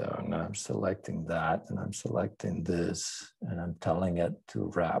 So now I'm selecting that, and I'm selecting this, and I'm telling it to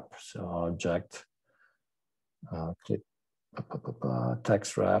wrap. So object, click,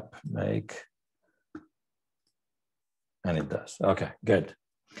 text wrap, make, and it does. Okay, good.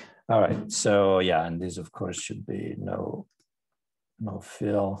 All right. So yeah, and these of course should be no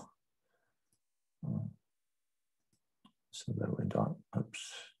fill, so that we don't.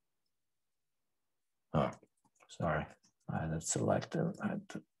 Oops. Oh, sorry. I had to select it. I had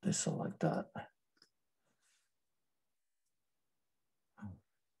to deselect that.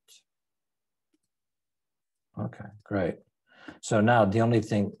 Okay, great. So now the only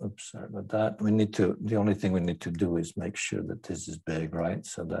thing, oops, sorry about that. The only thing we need to do is make sure that this is big, right?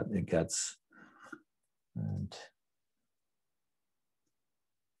 So that it gets, and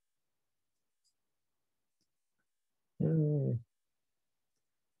yay.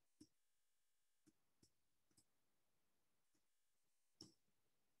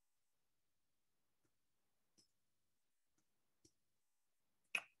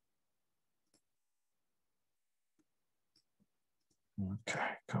 Okay,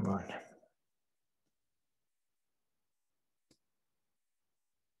 come on.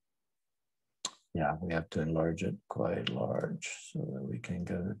 Yeah, we have to enlarge it quite large so that we can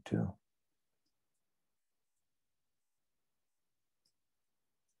get it to.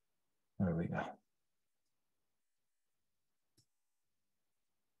 There we go.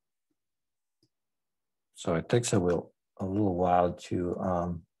 So it takes a little while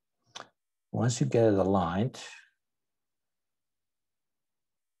to, once you get it aligned,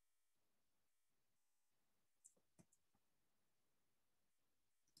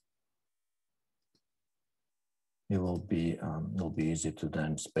 it'll be easy to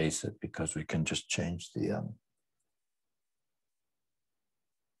then space it because we can just change the, okay,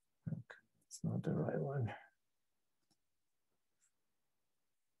 it's not the right one.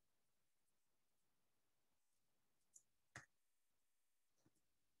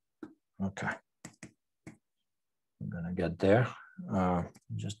 Okay, I'm gonna get there in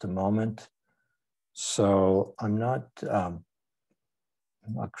just a moment. So I'm not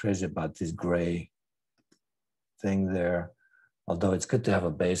crazy about this gray thing there, although it's good to have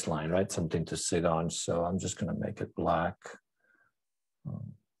a baseline, right? Something to sit on. So I'm just gonna make it black.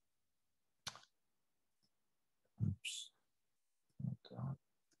 Oops, not that,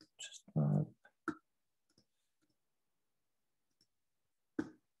 just that.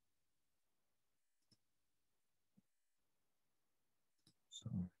 So,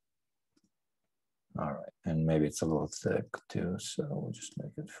 all right, and maybe it's a little thick too, so we'll just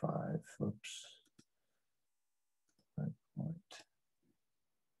make it 5. Oops. 5 point.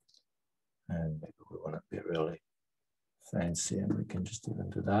 And maybe we want to be really fancy, and we can just even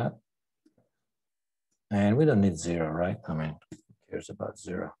do that. And we don't need 0, right? I mean, who cares about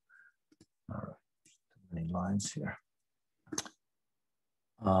 0? All right, too many lines here.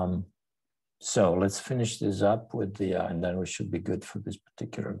 So let's finish this up with the, and then we should be good for this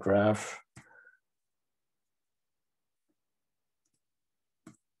particular graph.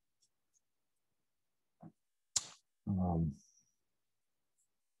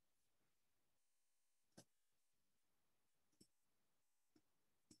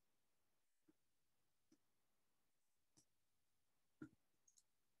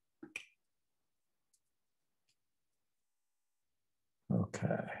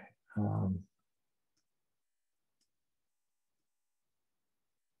 Okay.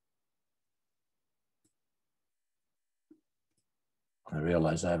 I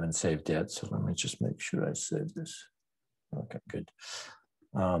realize I haven't saved yet, so let me just make sure I save this. Okay, good.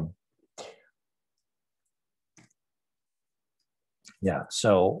 Yeah,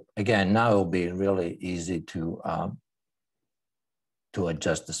 so again, now it'll be really easy to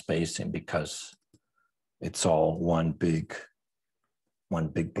adjust the spacing because it's all one big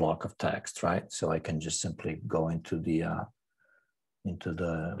block of text, right? So I can just simply go into the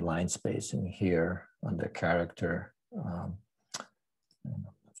line spacing here on the character. I'm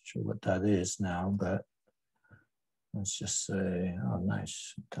not sure what that is now, but let's just say, oh,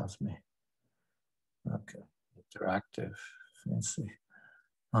 nice, it tells me. Okay, interactive, fancy.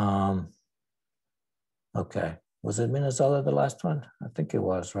 Okay, was it Minnesota the last one? I think it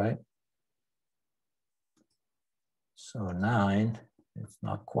was, right? So 9, it's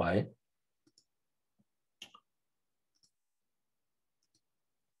not quite.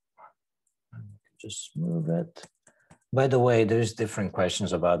 Just move it. By the way, there's different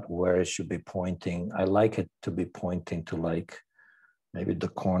questions about where it should be pointing. I like it to be pointing to like maybe the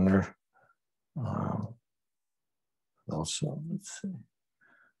corner. Also, let's see.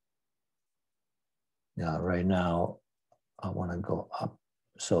 Yeah, right now I want to go up.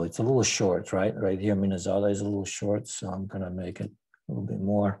 So it's a little short, right? Right here, Minnesota is a little short. So I'm going to make it a little bit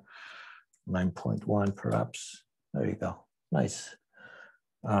more, 9.1 perhaps. There you go. Nice.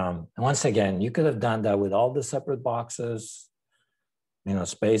 And once again, you could have done that with all the separate boxes, you know,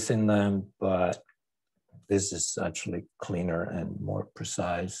 spacing them, but this is actually cleaner and more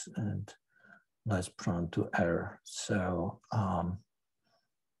precise and less prone to error. So,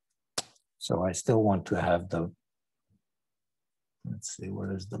 so I still want to have the, let's see,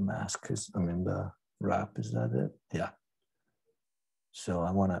 where is the mask? I mean, the wrap, is that it? Yeah. So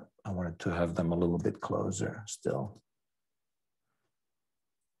I wanted to have them a little bit closer still.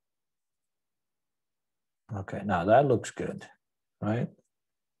 Okay, now that looks good, right?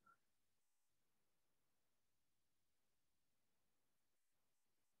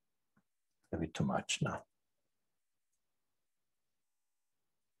 Maybe too much now.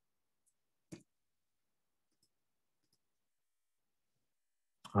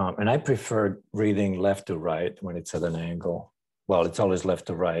 And I prefer reading left to right when it's at an angle. Well, it's always left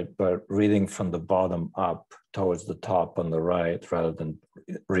to right, but reading from the bottom up towards the top on the right, rather than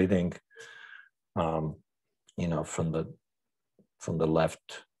reading, you know, from the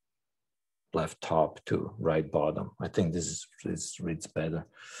left top to right bottom. I think this reads better.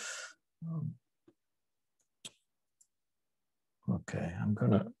 Okay, I'm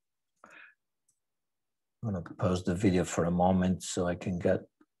gonna pause the video for a moment so I can get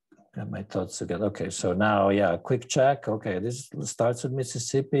my thoughts together. Okay, so now, yeah, quick check. Okay, this starts with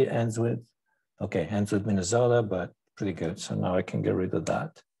Mississippi, ends with Minnesota, but pretty good. So now I can get rid of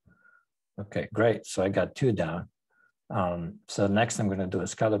that. Okay, great. So I got 2 down. So next I'm gonna do a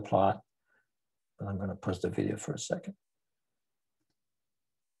scatter plot, but I'm gonna pause the video for a second.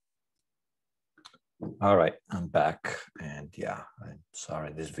 All right, I'm back. And yeah, I'm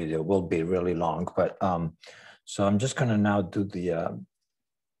sorry, this video will be really long, but so I'm just gonna now do the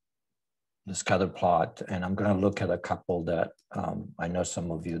scatter plot, and I'm going to look at a couple that I know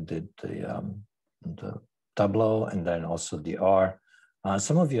some of you did the Tableau and then also the R.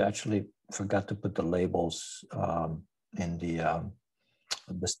 Some of you actually forgot to put the labels in the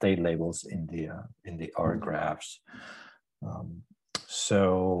state labels in the R graphs.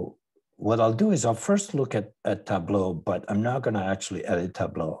 So what I'll do is I'll first look at Tableau, but I'm not going to actually edit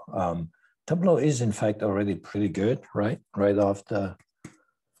Tableau. Tableau is in fact already pretty good, right? Right off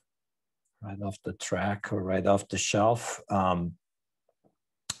the track or right off the shelf.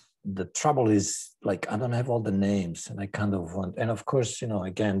 The trouble is, like, I don't have all the names, and I kind of want, and of course, you know,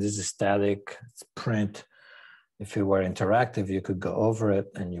 again, this is static, it's print. If it were interactive, you could go over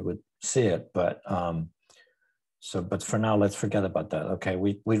it and you would see it. But but for now, let's forget about that. Okay,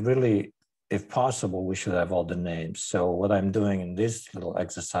 we really, if possible, we should have all the names. So what I'm doing in this little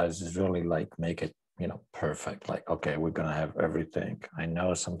exercise is really like make it, you know, perfect. Like, okay, we're gonna have everything. I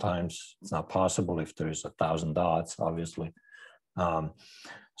know sometimes it's not possible if there's 1,000 dots, obviously.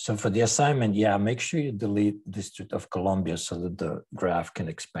 So for the assignment, yeah, make sure you delete District of Columbia so that the graph can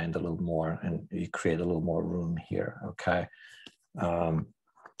expand a little more and you create a little more room here, okay?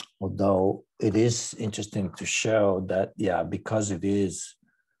 Although it is interesting to show that, yeah, because it is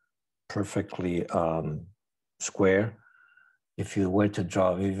perfectly square, if you were to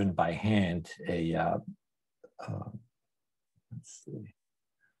draw even by hand a, let's see,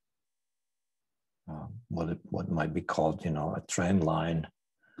 what might be called, you know, a trend line,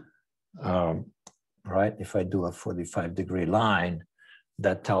 right? If I do a 45-degree line,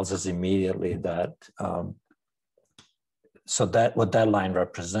 that tells us immediately that, so that what that line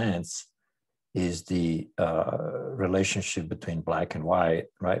represents is the relationship between black and white,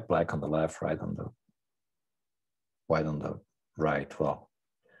 right? Black on the left, white on the right. Well,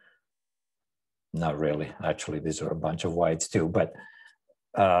 not really. Actually, these are a bunch of whites too, but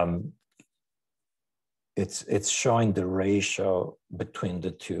it's showing the ratio between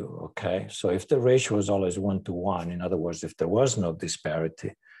the two, okay? So if the ratio is always 1-to-1, in other words, if there was no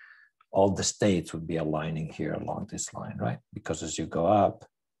disparity, all the states would be aligning here along this line, right? Because as you go up,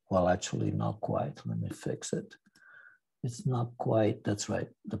 well, actually not quite, let me fix it. It's not quite, that's right.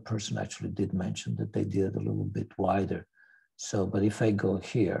 The person actually did mention that they did it a little bit wider. So, but if I go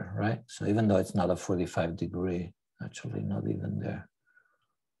here, right? So even though it's not a 45-degree, actually not even there.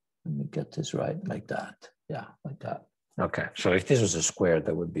 Let me get this right, like that. Yeah, like that. Okay, so if this was a square,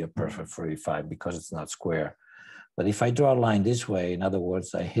 that would be a perfect 45 because it's not square. But if I draw a line this way, in other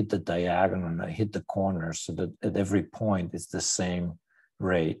words, I hit the diagonal and I hit the corner so that at every point it's the same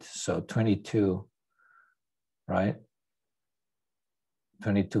rate. So 22, right?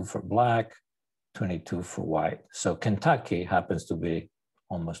 22 for black, 22 for white. So Kentucky happens to be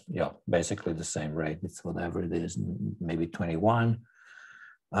almost, yeah, basically the same rate. It's whatever it is, maybe 21.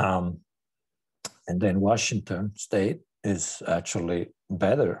 And then Washington State is actually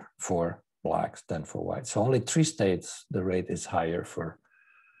better for blacks than for whites. So only 3 states, the rate is higher for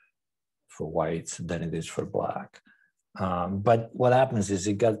whites than it is for black. But what happens is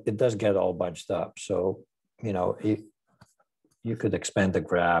it does get all bunched up. So, you know, you could expand the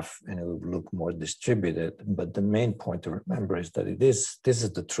graph and it would look more distributed. But the main point to remember is that this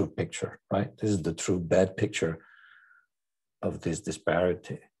is the true picture, right? This is the true bad picture of this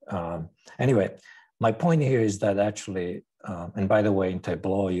disparity. Anyway, my point here is that actually And by the way, in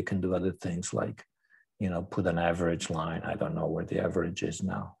Tableau, you can do other things like, you know, put an average line. I don't know where the average is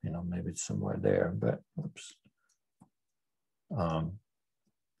now, you know, maybe it's somewhere there, but oops.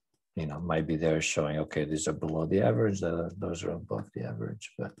 You know, might be there showing, okay, these are below the average, those are above the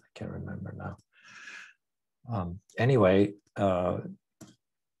average, but I can't remember now. Anyway,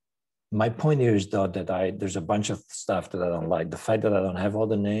 my point here is though that there's a bunch of stuff that I don't like. The fact that I don't have all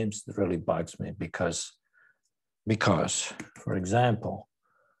the names really bugs me because, for example,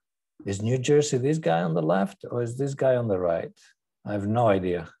 is New Jersey this guy on the left or is this guy on the right? I have no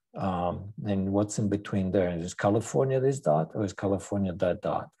idea. And what's in between there? Is California this dot or is California that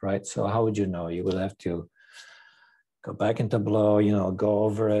dot, right? So how would you know? You would have to go back into Tableau, you know, go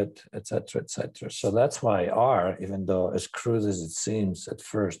over it, et cetera, et cetera. So that's why R, even though as crude as it seems at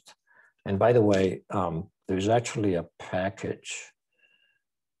first, and by the way, there's actually a package.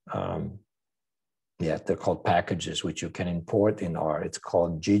 Yeah, they're called packages, which you can import in R. It's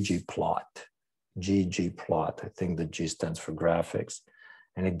called ggplot, ggplot. I think the G stands for graphics.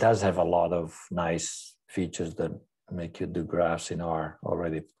 And it does have a lot of nice features that make you do graphs in R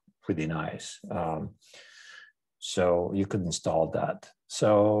already pretty nice. So you could install that.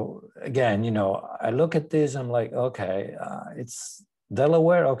 So again, you know, I look at this, I'm like, okay, it's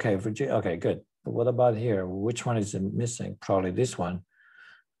Delaware, okay, Virginia, okay, good. But what about here? Which one is missing? Probably this one.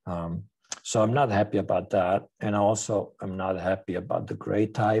 So I'm not happy about that. And also I'm not happy about the gray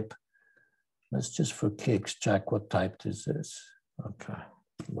type. Let's just for kicks check what type this is. Okay.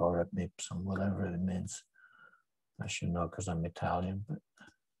 Laura Ipsum, whatever it means. I should know because I'm Italian, but I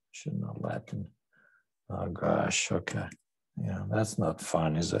should know Latin. Oh gosh, okay. Yeah, that's not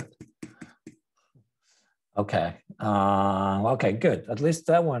fun, is it? Okay, okay, good. At least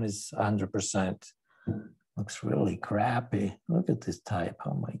that one is 100%. Looks really crappy. Look at this type,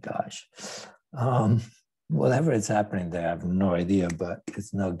 oh my gosh. Whatever is happening there, I have no idea, but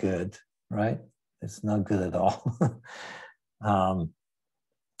it's no good, right? It's not good at all.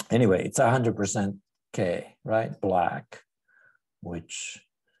 Anyway, it's 100% K, right? Black, which,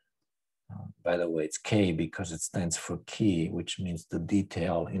 by the way, it's K because it stands for key, which means the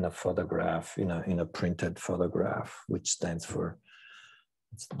detail in a photograph, in a printed photograph, which stands for,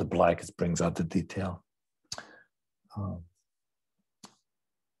 the black brings out the detail.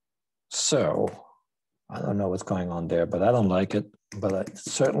 So I don't know what's going on there, but I don't like it. But I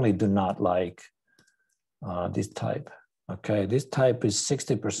certainly do not like this type. Okay, this type is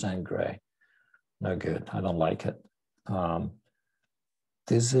 60% gray. No good, I don't like it.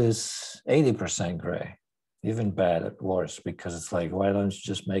 This is 80% gray, even bad at worst, because it's like, why don't you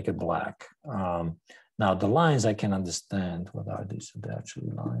just make it black? Now the lines I can understand. What are these? Are they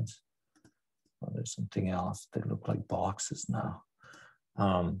actually lines? Oh, there's something else. They look like boxes now.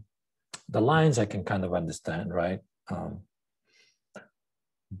 The lines I can kind of understand, right?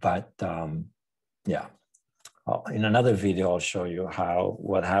 Yeah. In another video, I'll show you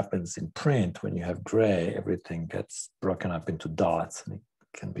what happens in print when you have gray. Everything gets broken up into dots and it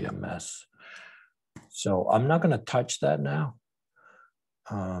can be a mess. So I'm not going to touch that now.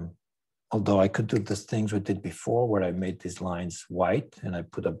 Although I could do the things we did before where I made these lines white and I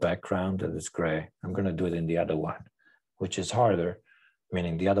put a background that is gray. I'm going to do it in the other one, which is harder,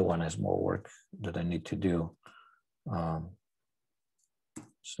 meaning the other one has more work that I need to do.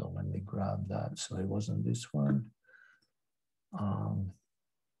 So let me grab that. So it wasn't this one.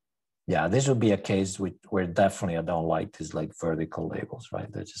 Yeah, this would be a case where definitely I don't like these like vertical labels,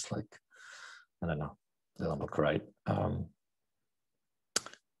 right? They're just like, I don't know, they don't look right.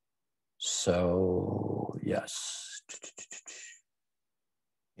 So yes.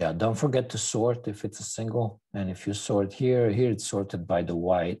 Yeah, don't forget to sort if it's a single. And if you sort here it's sorted by the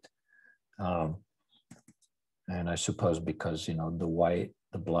white. And I suppose because, you know,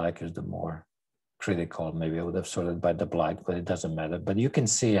 the black is the more critical, maybe I would have sorted by the black, but it doesn't matter. But you can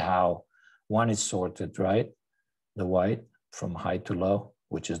see how one is sorted, right? The white from high to low,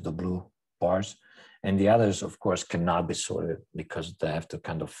 which is the blue bars. And the others, of course, cannot be sorted because they have to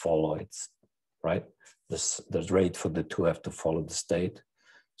kind of follow it, right? The rate for the two have to follow the state.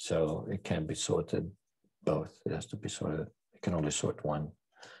 So it can't be sorted both. It has to be sorted. You can only sort one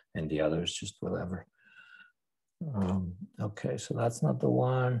and the other is just whatever. Okay, so that's not the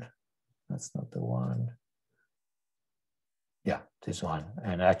one. That's not the one. Yeah, this one.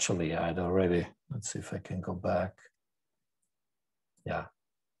 And actually I'd already, let's see if I can go back. Yeah.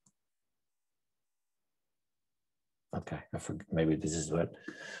 Okay, I forget, maybe this is what.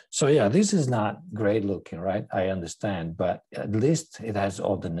 So yeah, this is not great looking, right? I understand, but at least it has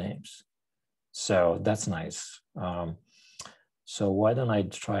all the names. So that's nice. So why don't I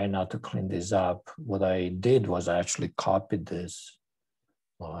try now to clean this up? What I did was I actually copied this.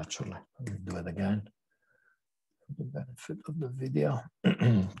 Well, actually, let me do it again for the benefit of the video.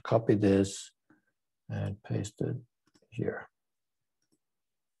 Copy this and paste it here.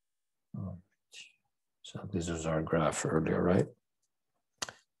 So this is our graph earlier, right?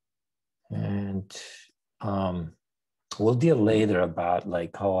 And we'll deal later about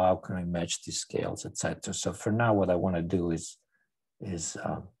like how can I match these scales, etc. So for now, what I want to do is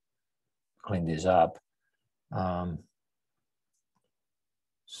clean this up.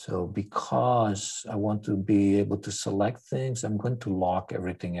 So because I want to be able to select things, I'm going to lock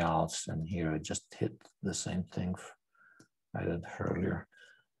everything else. And here I just hit the same thing I did earlier.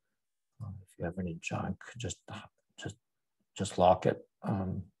 If you have any junk, just lock it.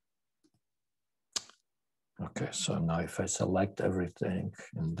 Okay, so now if I select everything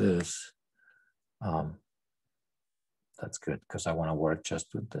in this, that's good because I want to work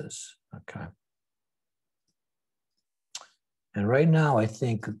just with this. Okay. And right now, I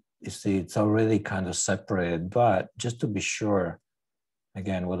think, you see, it's already kind of separated, but just to be sure,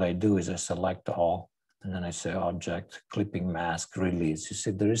 again, what I do is I select all, and then I say object, clipping mask, release. You see,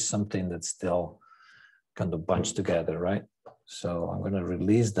 there is something that's still kind of bunched together, right? So I'm going to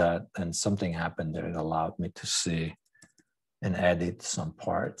release that, and something happened there. It allowed me to see and edit some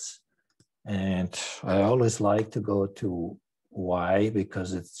parts. And I always like to go to Y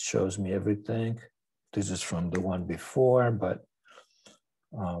because it shows me everything. This is from the one before, but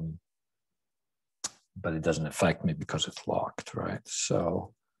it doesn't affect me because it's locked, right?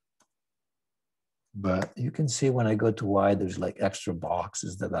 So, but you can see when I go to Y, there's like extra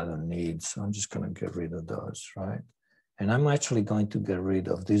boxes that I don't need. So I'm just going to get rid of those, right? And I'm actually going to get rid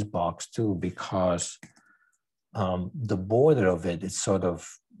of this box too, because the border of it is sort of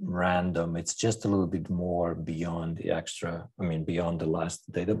random. It's just a little bit more beyond the extra, beyond the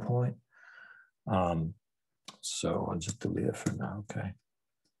last data point. So I'll just delete it for now, okay?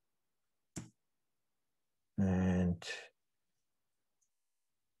 And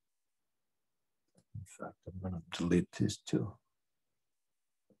in fact, I'm gonna delete this too.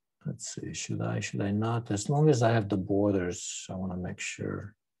 Let's see, should I not? As long as I have the borders, I wanna make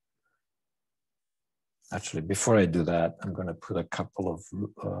sure. Actually, before I do that, I'm gonna put a couple of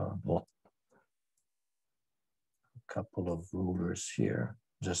rulers here,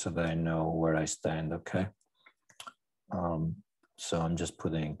 just so that I know where I stand, okay? So I'm just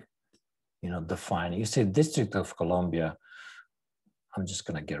putting, defining. You see, District of Columbia, I'm just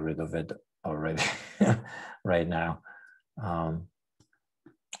gonna get rid of it already right now.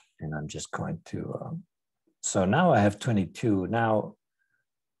 And I'm just going to, so now I have 22. Now,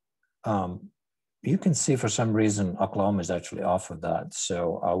 you can see for some reason, Oklahoma is actually off of that.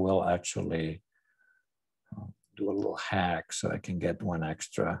 So I will actually do a little hack so I can get one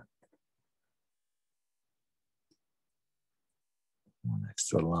extra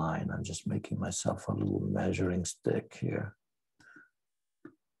line. I'm just making myself a little measuring stick here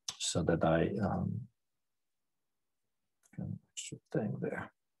so that I get an extra thing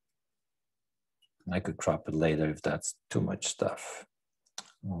there. And I could crop it later if that's too much stuff.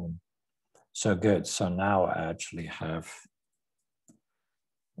 So good. So now I actually have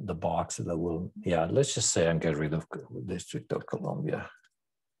the box that will, let's just say I'm getting rid of District of Columbia.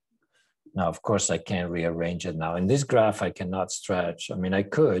 Now, of course, I can't rearrange it now. In this graph, I cannot stretch. I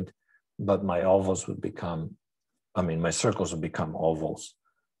could, but my ovals would become, my circles would become ovals.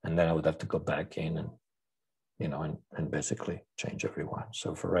 And then I would have to go back in and, and basically change everyone.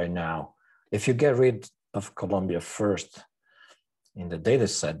 So for right now, if you get rid of Columbia first in the data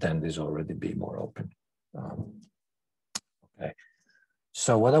set, then this will already be more open. Okay.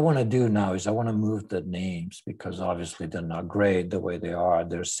 So what I want to do now is I want to move the names because obviously they're not great the way they are.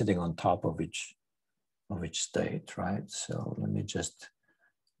 They're sitting on top of each state, right? So let me just,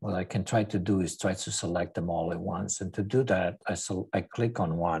 what I can try to do is try to select them all at once. And to do that, I click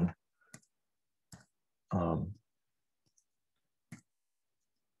on one.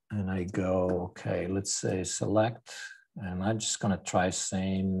 And I go, okay, let's say select, and I'm just gonna try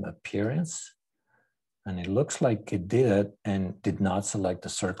same appearance. And it looks like it did it and did not select the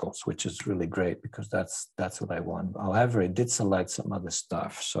circles, which is really great because that's what I want. However, it did select some other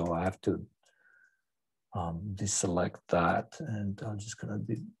stuff. So I have to deselect that, and I'm just gonna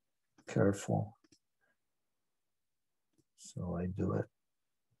be careful. So I do it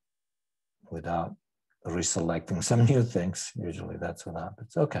without reselecting some new things. Usually that's what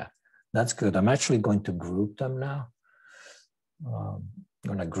happens. Okay, that's good. I'm actually going to group them now. I'm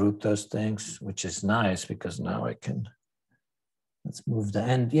going to group those things, which is nice because now I can Let's move the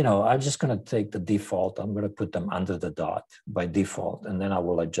end. You know, I'm just going to take the default. I'm going to put them under the dot by default, and then I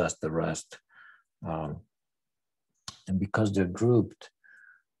will adjust the rest. And because they're grouped,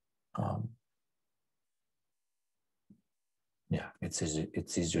 yeah, it's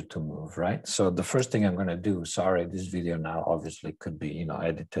easier to move, right? So the first thing I'm going to do, sorry, this video now obviously could be, you know,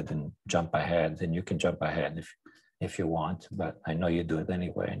 edited and jump ahead, and you can jump ahead if you want, but I know you do it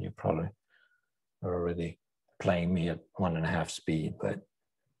anyway, and you probably are already playing me at 1.5 speed, but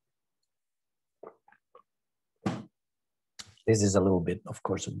this is a little bit, of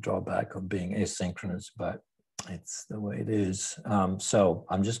course, a drawback of being asynchronous, but it's the way it is. So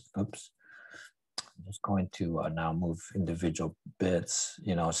I'm just, oops. I'm just going to now move individual bits,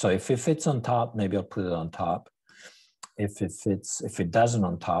 you know, so if it fits on top, maybe I'll put it on top. If it doesn't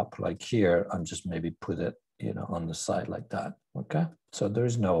on top, like here, I'm just maybe put it, you know, on the side like that, okay? So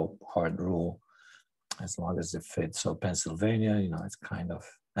there's no hard rule as long as it fits. So Pennsylvania, you know, it's kind of,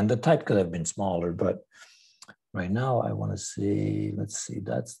 and the type could have been smaller, but right now I want to see, let's see,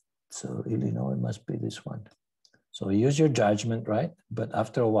 that's, so Illinois must be this one. So use your judgment, right? But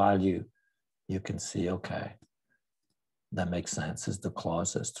after a while, you can see, okay, that makes sense, is the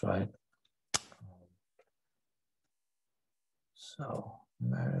closest, right? So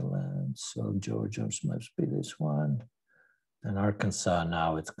Maryland, so Georgia must be this one. And Arkansas,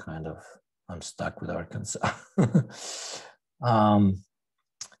 now it's kind of, I'm stuck with Arkansas.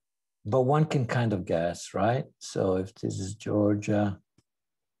 But one can kind of guess, right? So if this is Georgia,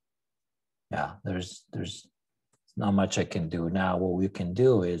 yeah, there's not much I can do. Now what we can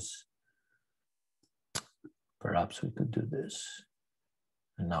do is, perhaps we could do this.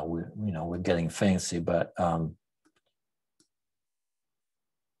 And now we're getting fancy, but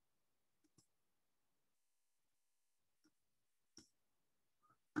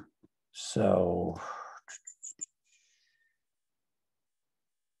so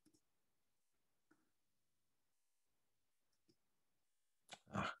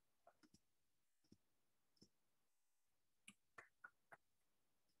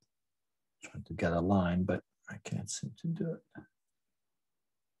trying to get a line, but I can't seem to do it.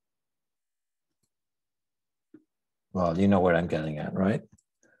 Well, you know where I'm getting at, right?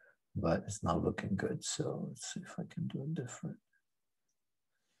 But it's not looking good. So let's see if I can do it different.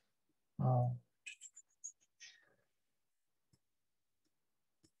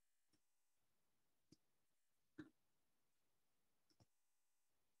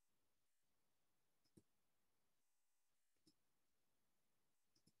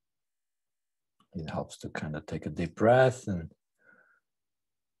 It helps to kind of take a deep breath. And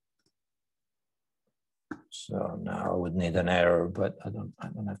so now I would need an error, but I don't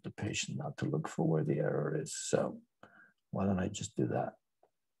have the patience now to look for where the error is. So why don't I just do that?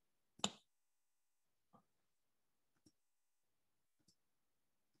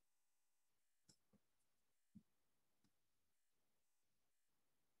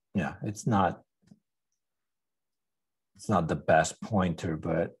 Yeah, it's not the best pointer,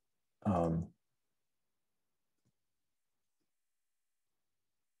 but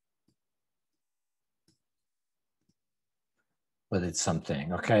it's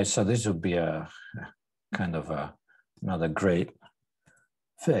something. Okay, so this would be a kind of another great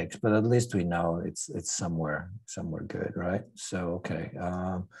fix, but at least we know it's somewhere good, right? So okay,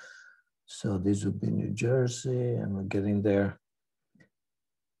 so this would be New Jersey, and we're getting there.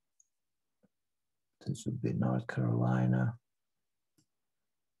 This would be North Carolina.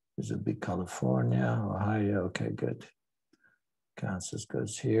 This would be California, Ohio. Okay, good. Kansas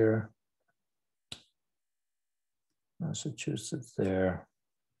goes here. Massachusetts there.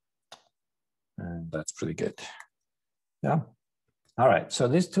 And that's pretty good. Yeah. All right. So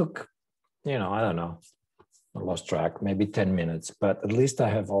this took, you know, I don't know, I lost track, maybe 10 minutes, but at least I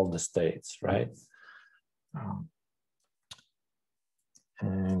have all the states, right?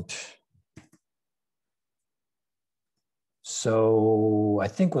 And so I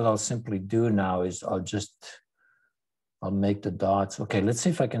think what I'll simply do now is I'll make the dots. Okay, let's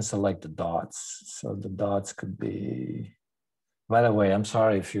see if I can select the dots. So the dots could be, by the way, I'm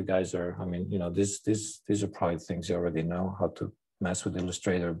sorry if you guys are, I mean, you know, these are probably things you already know how to mess with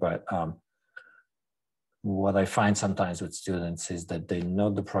Illustrator, but what I find sometimes with students is that they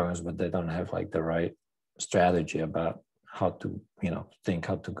know the programs, but they don't have like the right strategy about how to, you know, think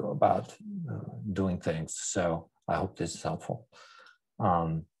how to go about doing things. So I hope this is helpful.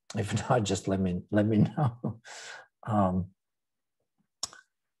 If not, just let me know.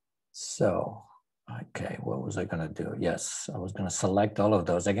 So, okay, what was I going to do? Yes, I was going to select all of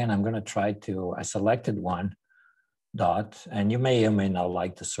those. Again, I'm going to try to, I selected one dot, and you may or may not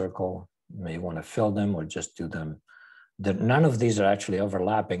like the circle. You may want to fill them or just do them none of these are actually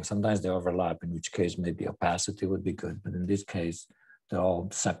overlapping. Sometimes they overlap, in which case maybe opacity would be good. But in this case, they're all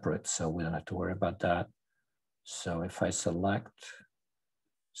separate, so we don't have to worry about that. So if I select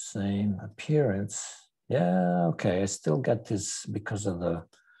same appearance, yeah, okay, I still get this because of the, I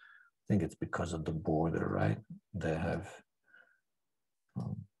think it's because of the border, right? They have,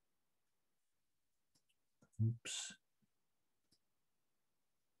 oops.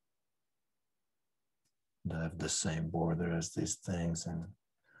 They have the same border as these things, and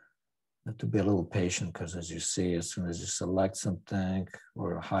have to be a little patient because, as you see, as soon as you select something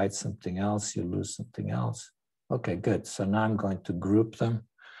or hide something else, you lose something else. Okay, good. So now I'm going to group them.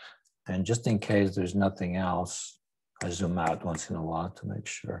 And just in case there's nothing else, I zoom out once in a while to make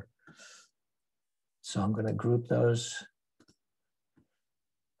sure. So I'm going to group those.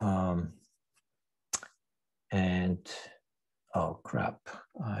 And, oh crap,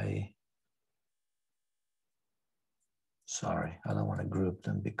 sorry, I don't want to group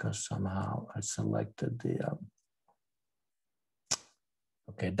them because somehow I selected the,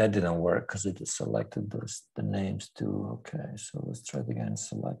 okay, that didn't work because it just selected the names too. Okay, so let's try it again,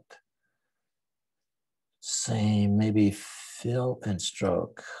 select. Same, maybe fill and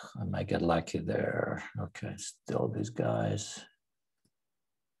stroke. I might get lucky there. Okay, still these guys.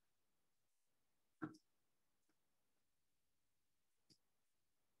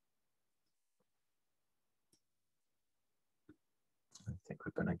 I think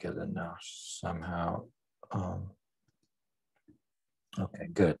we're gonna get it now somehow. Okay,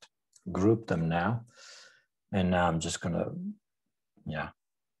 good. Group them now. And now I'm just gonna, yeah,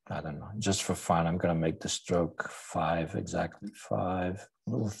 I don't know, just for fun, I'm gonna make the stroke 5, exactly 5, a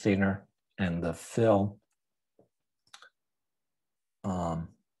little thinner, and the fill,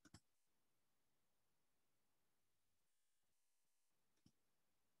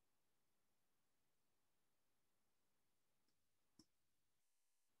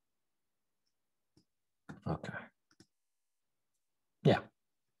 okay. Yeah.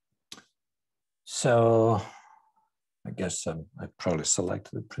 So I guess I probably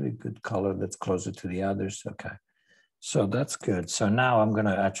selected a pretty good color that's closer to the others. Okay. So that's good. So now I'm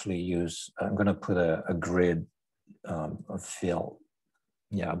gonna actually use, I'm gonna put a grid of fill,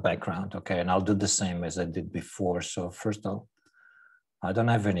 yeah, background. Okay, and I'll do the same as I did before. So first I don't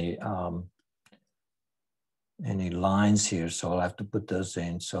have any lines here, so I'll have to put those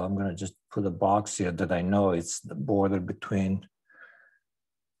in. So I'm gonna just put a box here that I know it's the border between,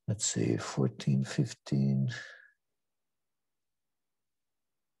 let's see, 14, 15.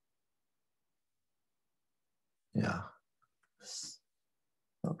 Yeah.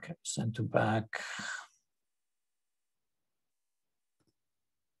 Okay, center back.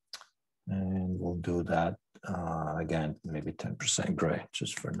 And we'll do that again, maybe 10% gray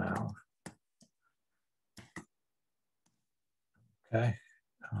just for now. Okay,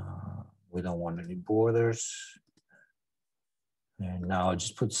 we don't want any borders. And now I'll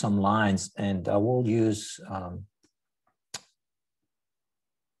just put some lines, and I will use, I'll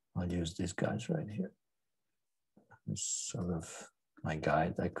use these guys right here. It's sort of my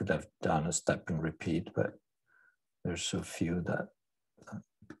guide. I could have done a step and repeat, but there's so few that.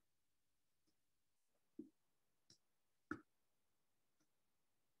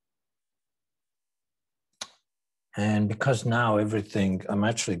 And because now everything, I'm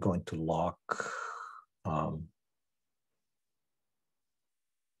actually going to lock,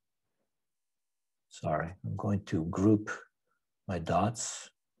 sorry, I'm going to group my dots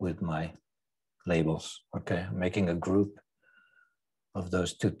with my labels. Okay, I'm making a group of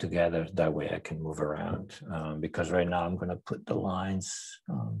those two together. That way I can move around because right now I'm going to put the lines.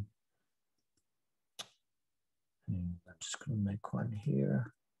 I'm just going to make one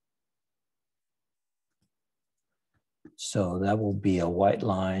here. So that will be a white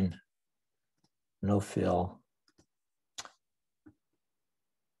line, no fill.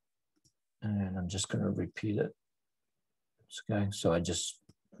 And I'm just going to repeat it. Okay, so I just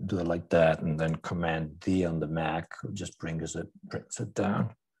do it like that, and then Command D on the Mac just brings it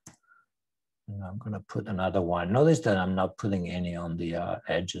down. And I'm going to put another one. Notice that I'm not putting any on the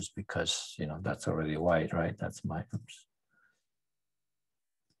edges because, you know, that's already white, right? That's my, oops.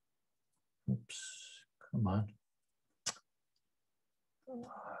 Oops, come on.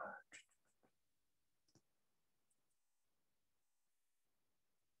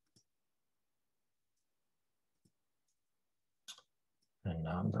 And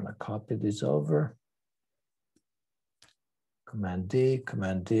now I'm going to copy this over. Command D,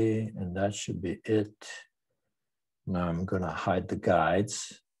 and that should be it. Now I'm going to hide the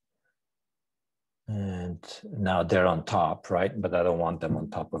guides. And now they're on top, right? But I don't want them on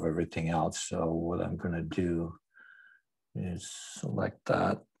top of everything else. So what I'm going to do is select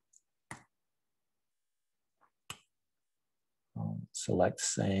that. Select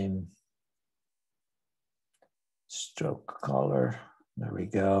same stroke color. There we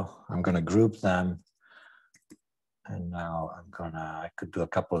go. I'm gonna group them. And now I could do a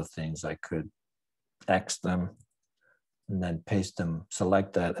couple of things. I could X them and then paste them,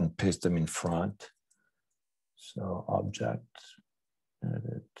 select that and paste them in front. So object,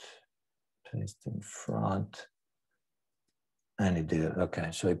 edit, paste in front. And it did it. Okay,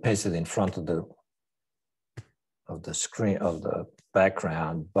 so it pasted in front of the screen, of the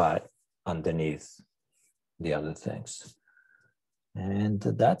background, but underneath the other things. And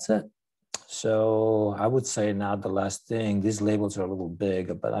that's it. So I would say now the last thing, these labels are a little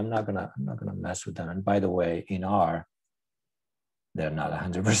big, but I'm not gonna mess with them. And by the way, in R, they're not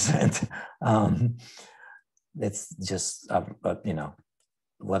 100%. It's just, you know,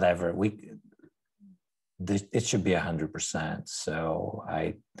 whatever. It should be 100%. So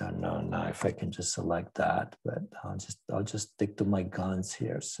I don't know now if I can just select that, but I'll just stick to my guns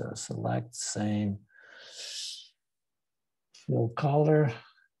here. So select same fill color.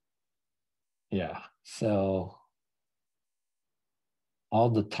 Yeah. So all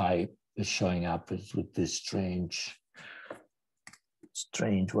the type is showing up is with this strange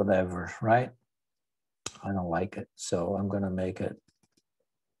whatever, right? I don't like it. So I'm gonna make it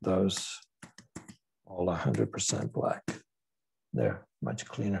those all 100% black. There, much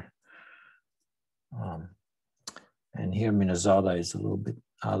cleaner. And here Minnesota is a little bit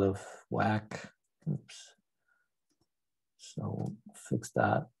out of whack. Oops. So we'll fix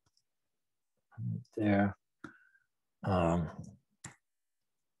that right there.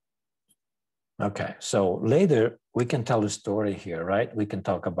 Okay, so later we can tell a story here, right? We can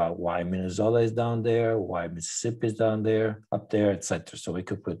talk about why Minnesota is down there, why Mississippi is down there, up there, etc. So we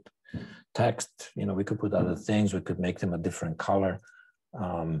could put text, you know, we could put other things, we could make them a different color.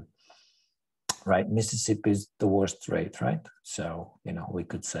 Right, Mississippi is the worst rate, right? So, you know, we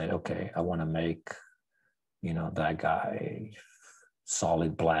could say, okay, I want to make, you know, that guy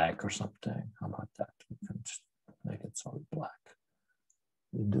solid black or something. How about that? We can just make it solid black.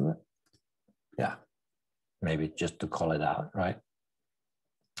 You do it? Yeah, maybe just to call it out, right?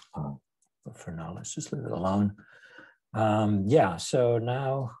 But for now, let's just leave it alone. Yeah, so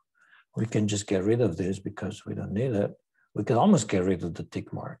now we can just get rid of this because we don't need it. We could almost get rid of the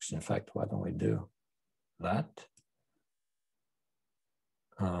tick marks. In fact, why don't we do that?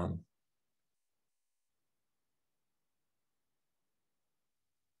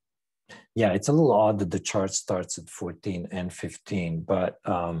 Yeah, it's a little odd that the chart starts at 14 and 15, but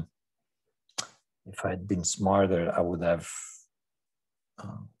if I'd been smarter, I would have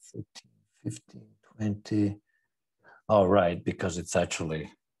 14, 15, 20. Oh, right, because it's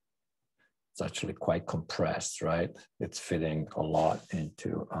actually quite compressed, right? It's fitting a lot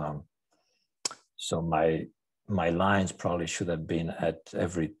into, so my lines probably should have been at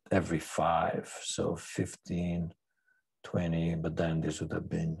every 5. So 15, 20, but then this would have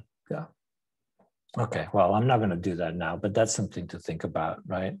been, yeah. Okay, well, I'm not going to do that now, but that's something to think about,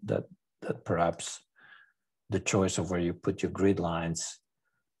 right? That perhaps the choice of where you put your grid lines,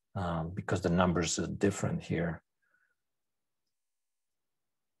 because the numbers are different here,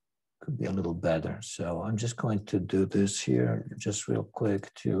 could be a little better. So I'm just going to do this here just real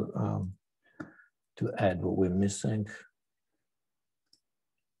quick to add what we're missing.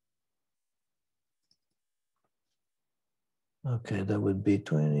 Okay, that would be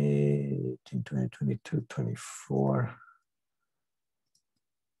 20, 20, 22, 24,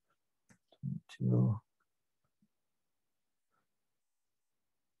 22.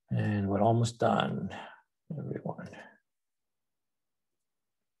 And we're almost done, everyone.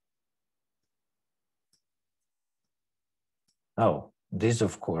 Oh, these,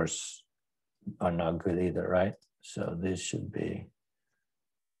 of course, are not good either, right? So this should be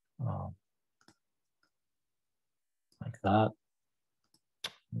like that.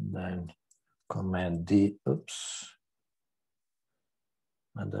 And then Command D, oops.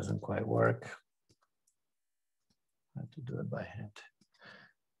 That doesn't quite work. I have to do it by hand.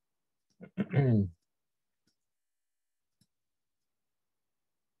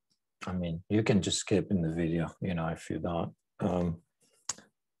 I mean, you can just skip in the video, you know, if you don't.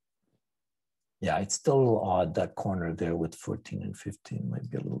 Yeah, it's still a little odd, that corner there with 14 and 15 might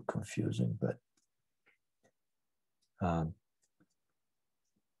be a little confusing, but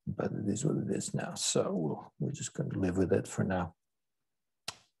it is what it is now. So we're just going to live with it for now.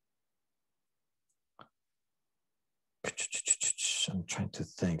 I'm trying to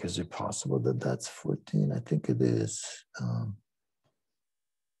think, is it possible that that's 14? I think it is.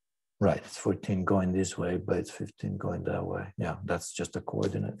 Right, it's 14 going this way, but it's 15 going that way. Yeah, that's just a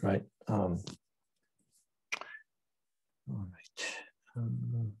coordinate, right? All right.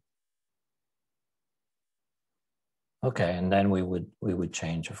 Okay, and then we would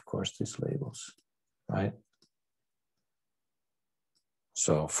change, of course, these labels, right?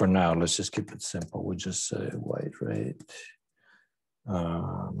 So for now, let's just keep it simple. We just say white rate.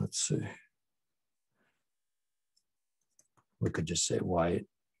 Let's see. We could just say white.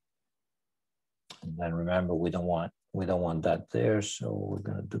 And then remember, we don't want that there, so we're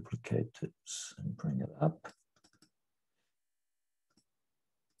going to duplicate this and bring it up.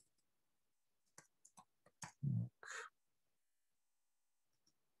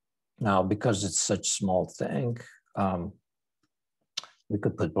 Now, because it's such a small thing, we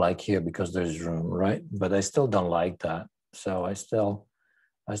could put black here because there's room, right? But I still don't like that. So I still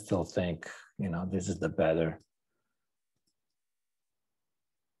think, you know, this is the better.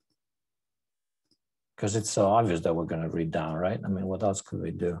 Because it's so obvious that we're going to read down, right? I mean, what else could we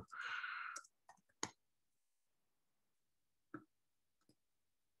do?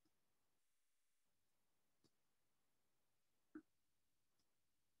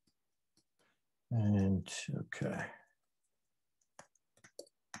 And okay.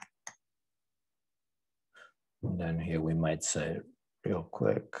 And then here we might say real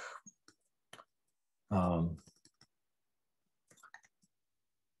quick.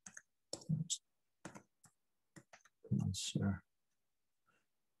 Answer.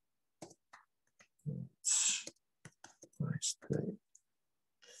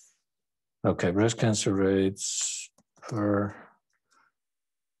 Okay, breast cancer rates per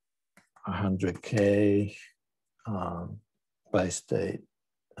 100K by state,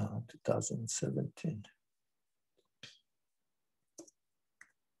 2017.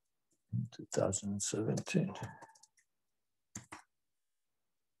 2017.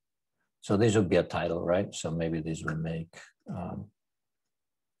 So this would be a title, right? So maybe this will make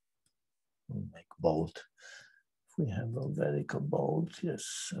bold. If we have a vertical bold,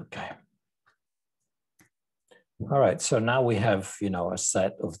 yes, okay. All right, so now we have, you know, a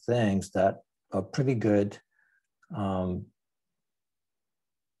set of things that are pretty good. And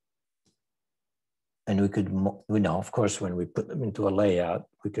we could, you know, of course, when we put them into a layout,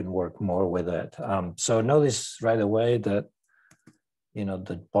 we can work more with it. So notice right away that, you know,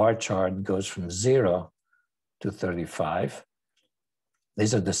 the bar chart goes from 0 to 35.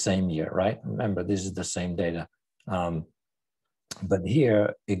 These are the same year, right? Remember, this is the same data. But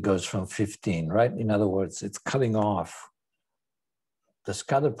here it goes from 15, right? In other words, it's cutting off. The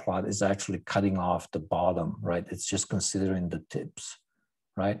scatter plot is actually cutting off the bottom, right? It's just considering the tips,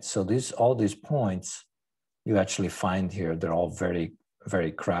 right? So all these points you actually find here, they're all very,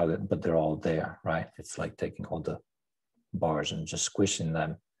 very crowded, but they're all there, right? It's like taking all the bars and just squishing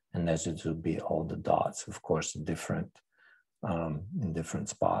them, and as it would be all the dots, of course, in different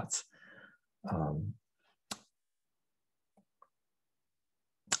spots.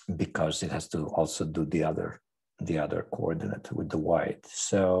 Because it has to also do the other coordinate with the white.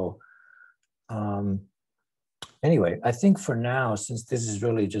 So anyway, I think for now, since this is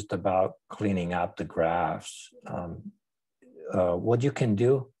really just about cleaning up the graphs, what you can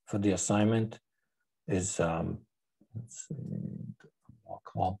do for the assignment is, let's see,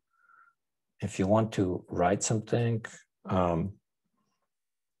 call. If you want to write something,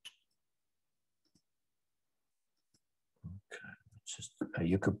 just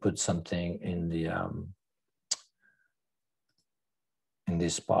you could put something in the in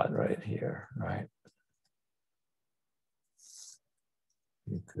this spot right here, right?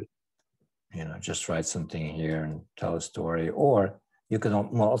 You could, you know, just write something here and tell a story, or you can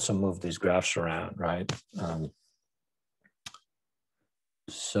also move these graphs around, right?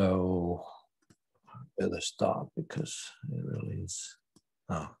 So I better stop because it really is.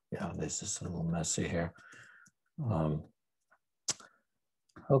 Oh yeah, this is a little messy here.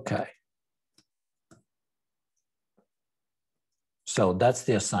 Okay. So that's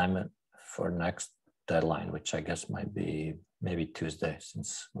the assignment for next deadline, which I guess might be maybe Tuesday,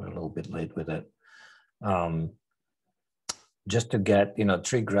 since we're a little bit late with it. Just to get, you know,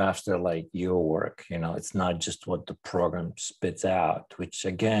 3 graphs that are like your work, you know, it's not just what the program spits out, which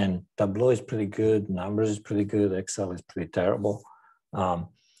again, Tableau is pretty good, Numbers is pretty good, Excel is pretty terrible.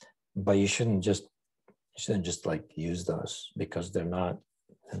 But you shouldn't just like use those, because they're not,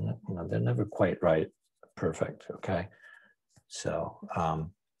 you know, they're never quite right, perfect, okay? So,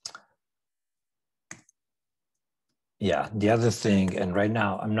 yeah, the other thing, and right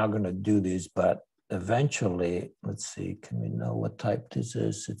now I'm not going to do this, but eventually, let's see, can we know what type this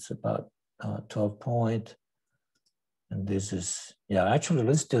is? It's about 12 point. And this is, yeah, actually,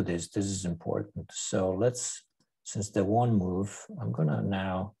 let's do this. This is important. So let's, since they won't move, I'm gonna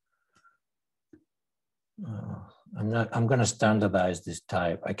now, I'm gonna standardize this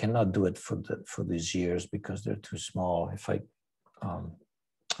type. I cannot do it for these years because they're too small. If I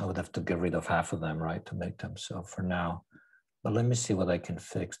would have to get rid of half of them, right, to make them. So for now, but let me see what I can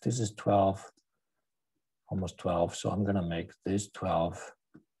fix. This is 12, almost 12. So I'm gonna make this 12.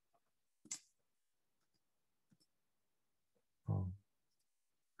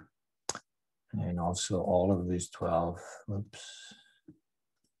 And also all of these 12. Oops.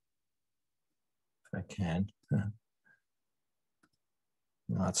 If I can.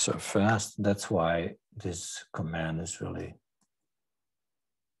 Not so fast. That's why this command is really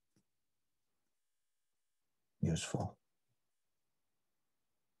useful.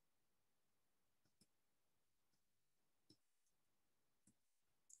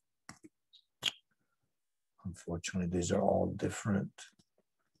 Unfortunately, these are all different.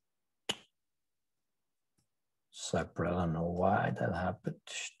 Separate. I don't know why that happened.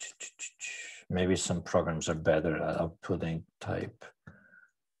 Maybe some programs are better at outputting type.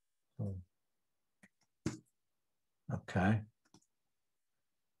 Okay.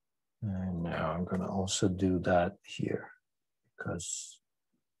 And now I'm going to also do that here because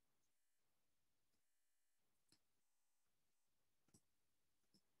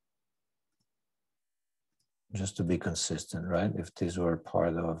just to be consistent, right? If these were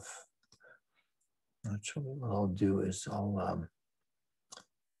part of, actually what I'll do is I'll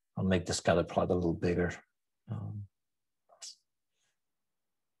make the scatter plot a little bigger.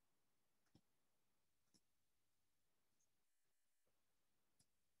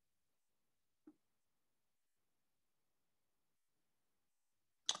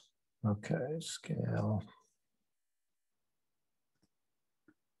 Okay, scale.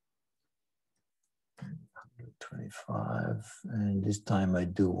 125, and this time I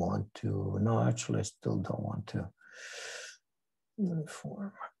do want to, no, actually I still don't want to.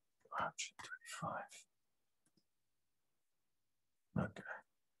 Uniform, 125. Okay.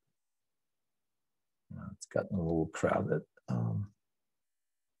 It's gotten a little crowded.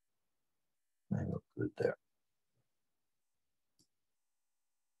 Maybe I'll put it there.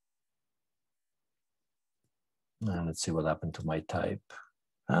 Now let's see what happened to my type.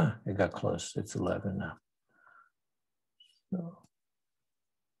 Ah, it got close. It's 11 now.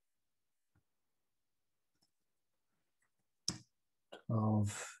 So,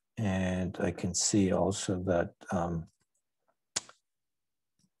 and I can see also that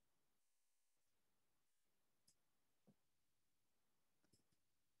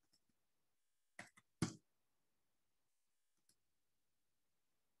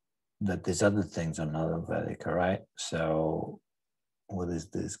that these other things are not Helvetica, right? So what is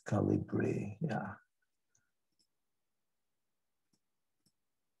this? Calibri, yeah.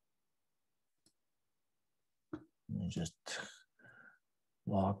 Let me just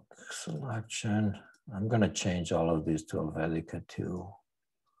lock selection. I'm going to change all of these to Helvetica too.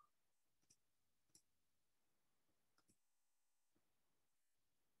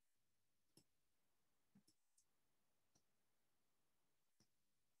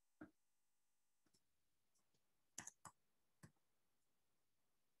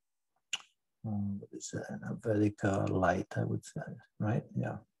 What is that? Helvetica Light, I would say, right?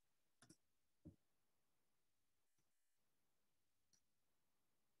 Yeah.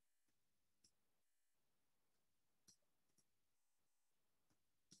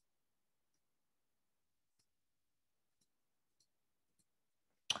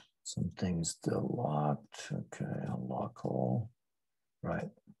 Some things still locked. Okay, unlock all. Right.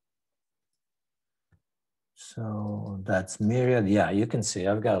 So that's Myriad. Yeah, you can see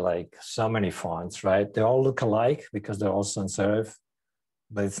I've got like so many fonts, right? They all look alike because they're all sans serif,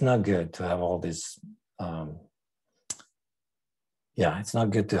 but it's not good to have all these. Yeah, it's not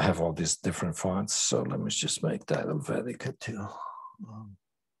good to have all these different fonts. So let me just make that Helvetica too.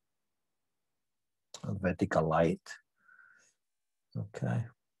 Helvetica Light. Okay.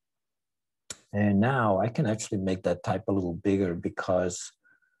 And now I can actually make that type a little bigger because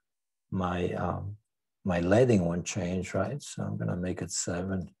my my leading won't change, right? So I'm gonna make it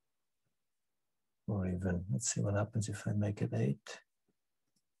 7, or even, let's see what happens if I make it 8.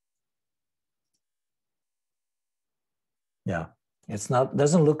 Yeah, it's not,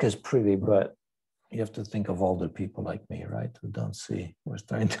 doesn't look as pretty, but you have to think of older people like me, right? Who don't see, we're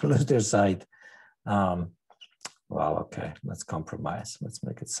starting to lose their sight. Well, okay, let's compromise. Let's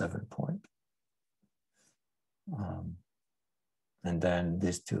make it 7 point. And then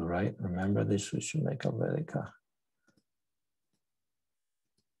these two, right? Remember this, we should make Helvetica.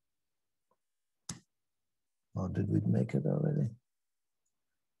 Oh, did we make it already?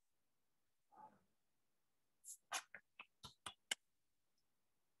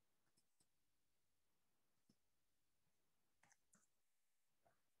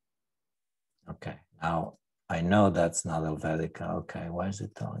 Okay, now I know that's not Helvetica. Okay, why is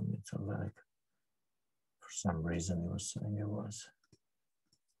it telling me it's Helvetica? For some reason it was saying it was.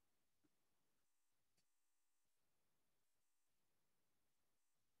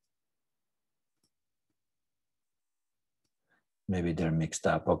 Maybe they're mixed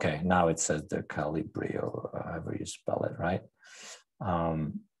up. Okay, now it says they're Calibri or however you spell it, right?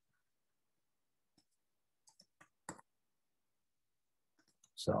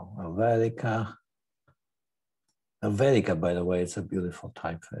 So Helvetica. Helvetica, by the way, it's a beautiful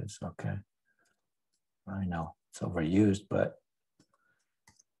typeface. Okay, I know it's overused, but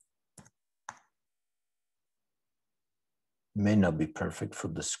may not be perfect for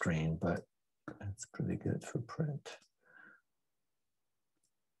the screen, but it's pretty good for print.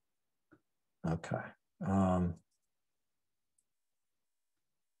 Okay.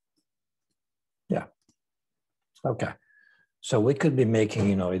 Yeah. Okay. So we could be making,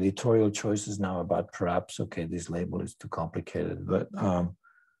 you know, editorial choices now about perhaps, okay, this label is too complicated, but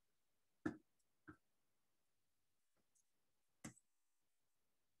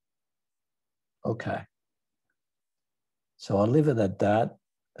okay. So I'll leave it at that.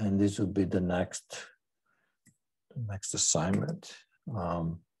 And this would be the next assignment.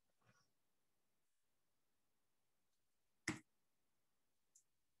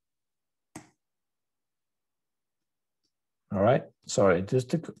 All right. Sorry, this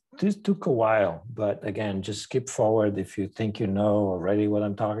took a while, but again, just skip forward if you think you know already what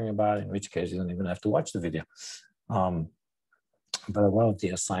I'm talking about, in which case you don't even have to watch the video. But I love the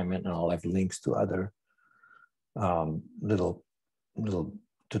assignment, and I'll have links to other little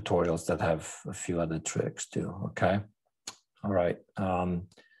tutorials that have a few other tricks too. Okay. All right.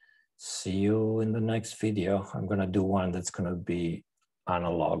 See you in the next video. I'm going to do one that's going to be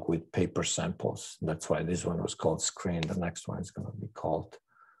analog with paper samples. That's why this one was called screen. The next one is going to be called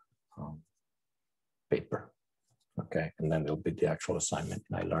paper. Okay. And then there'll be the actual assignment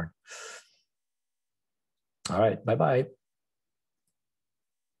I learned. All right. Bye-bye.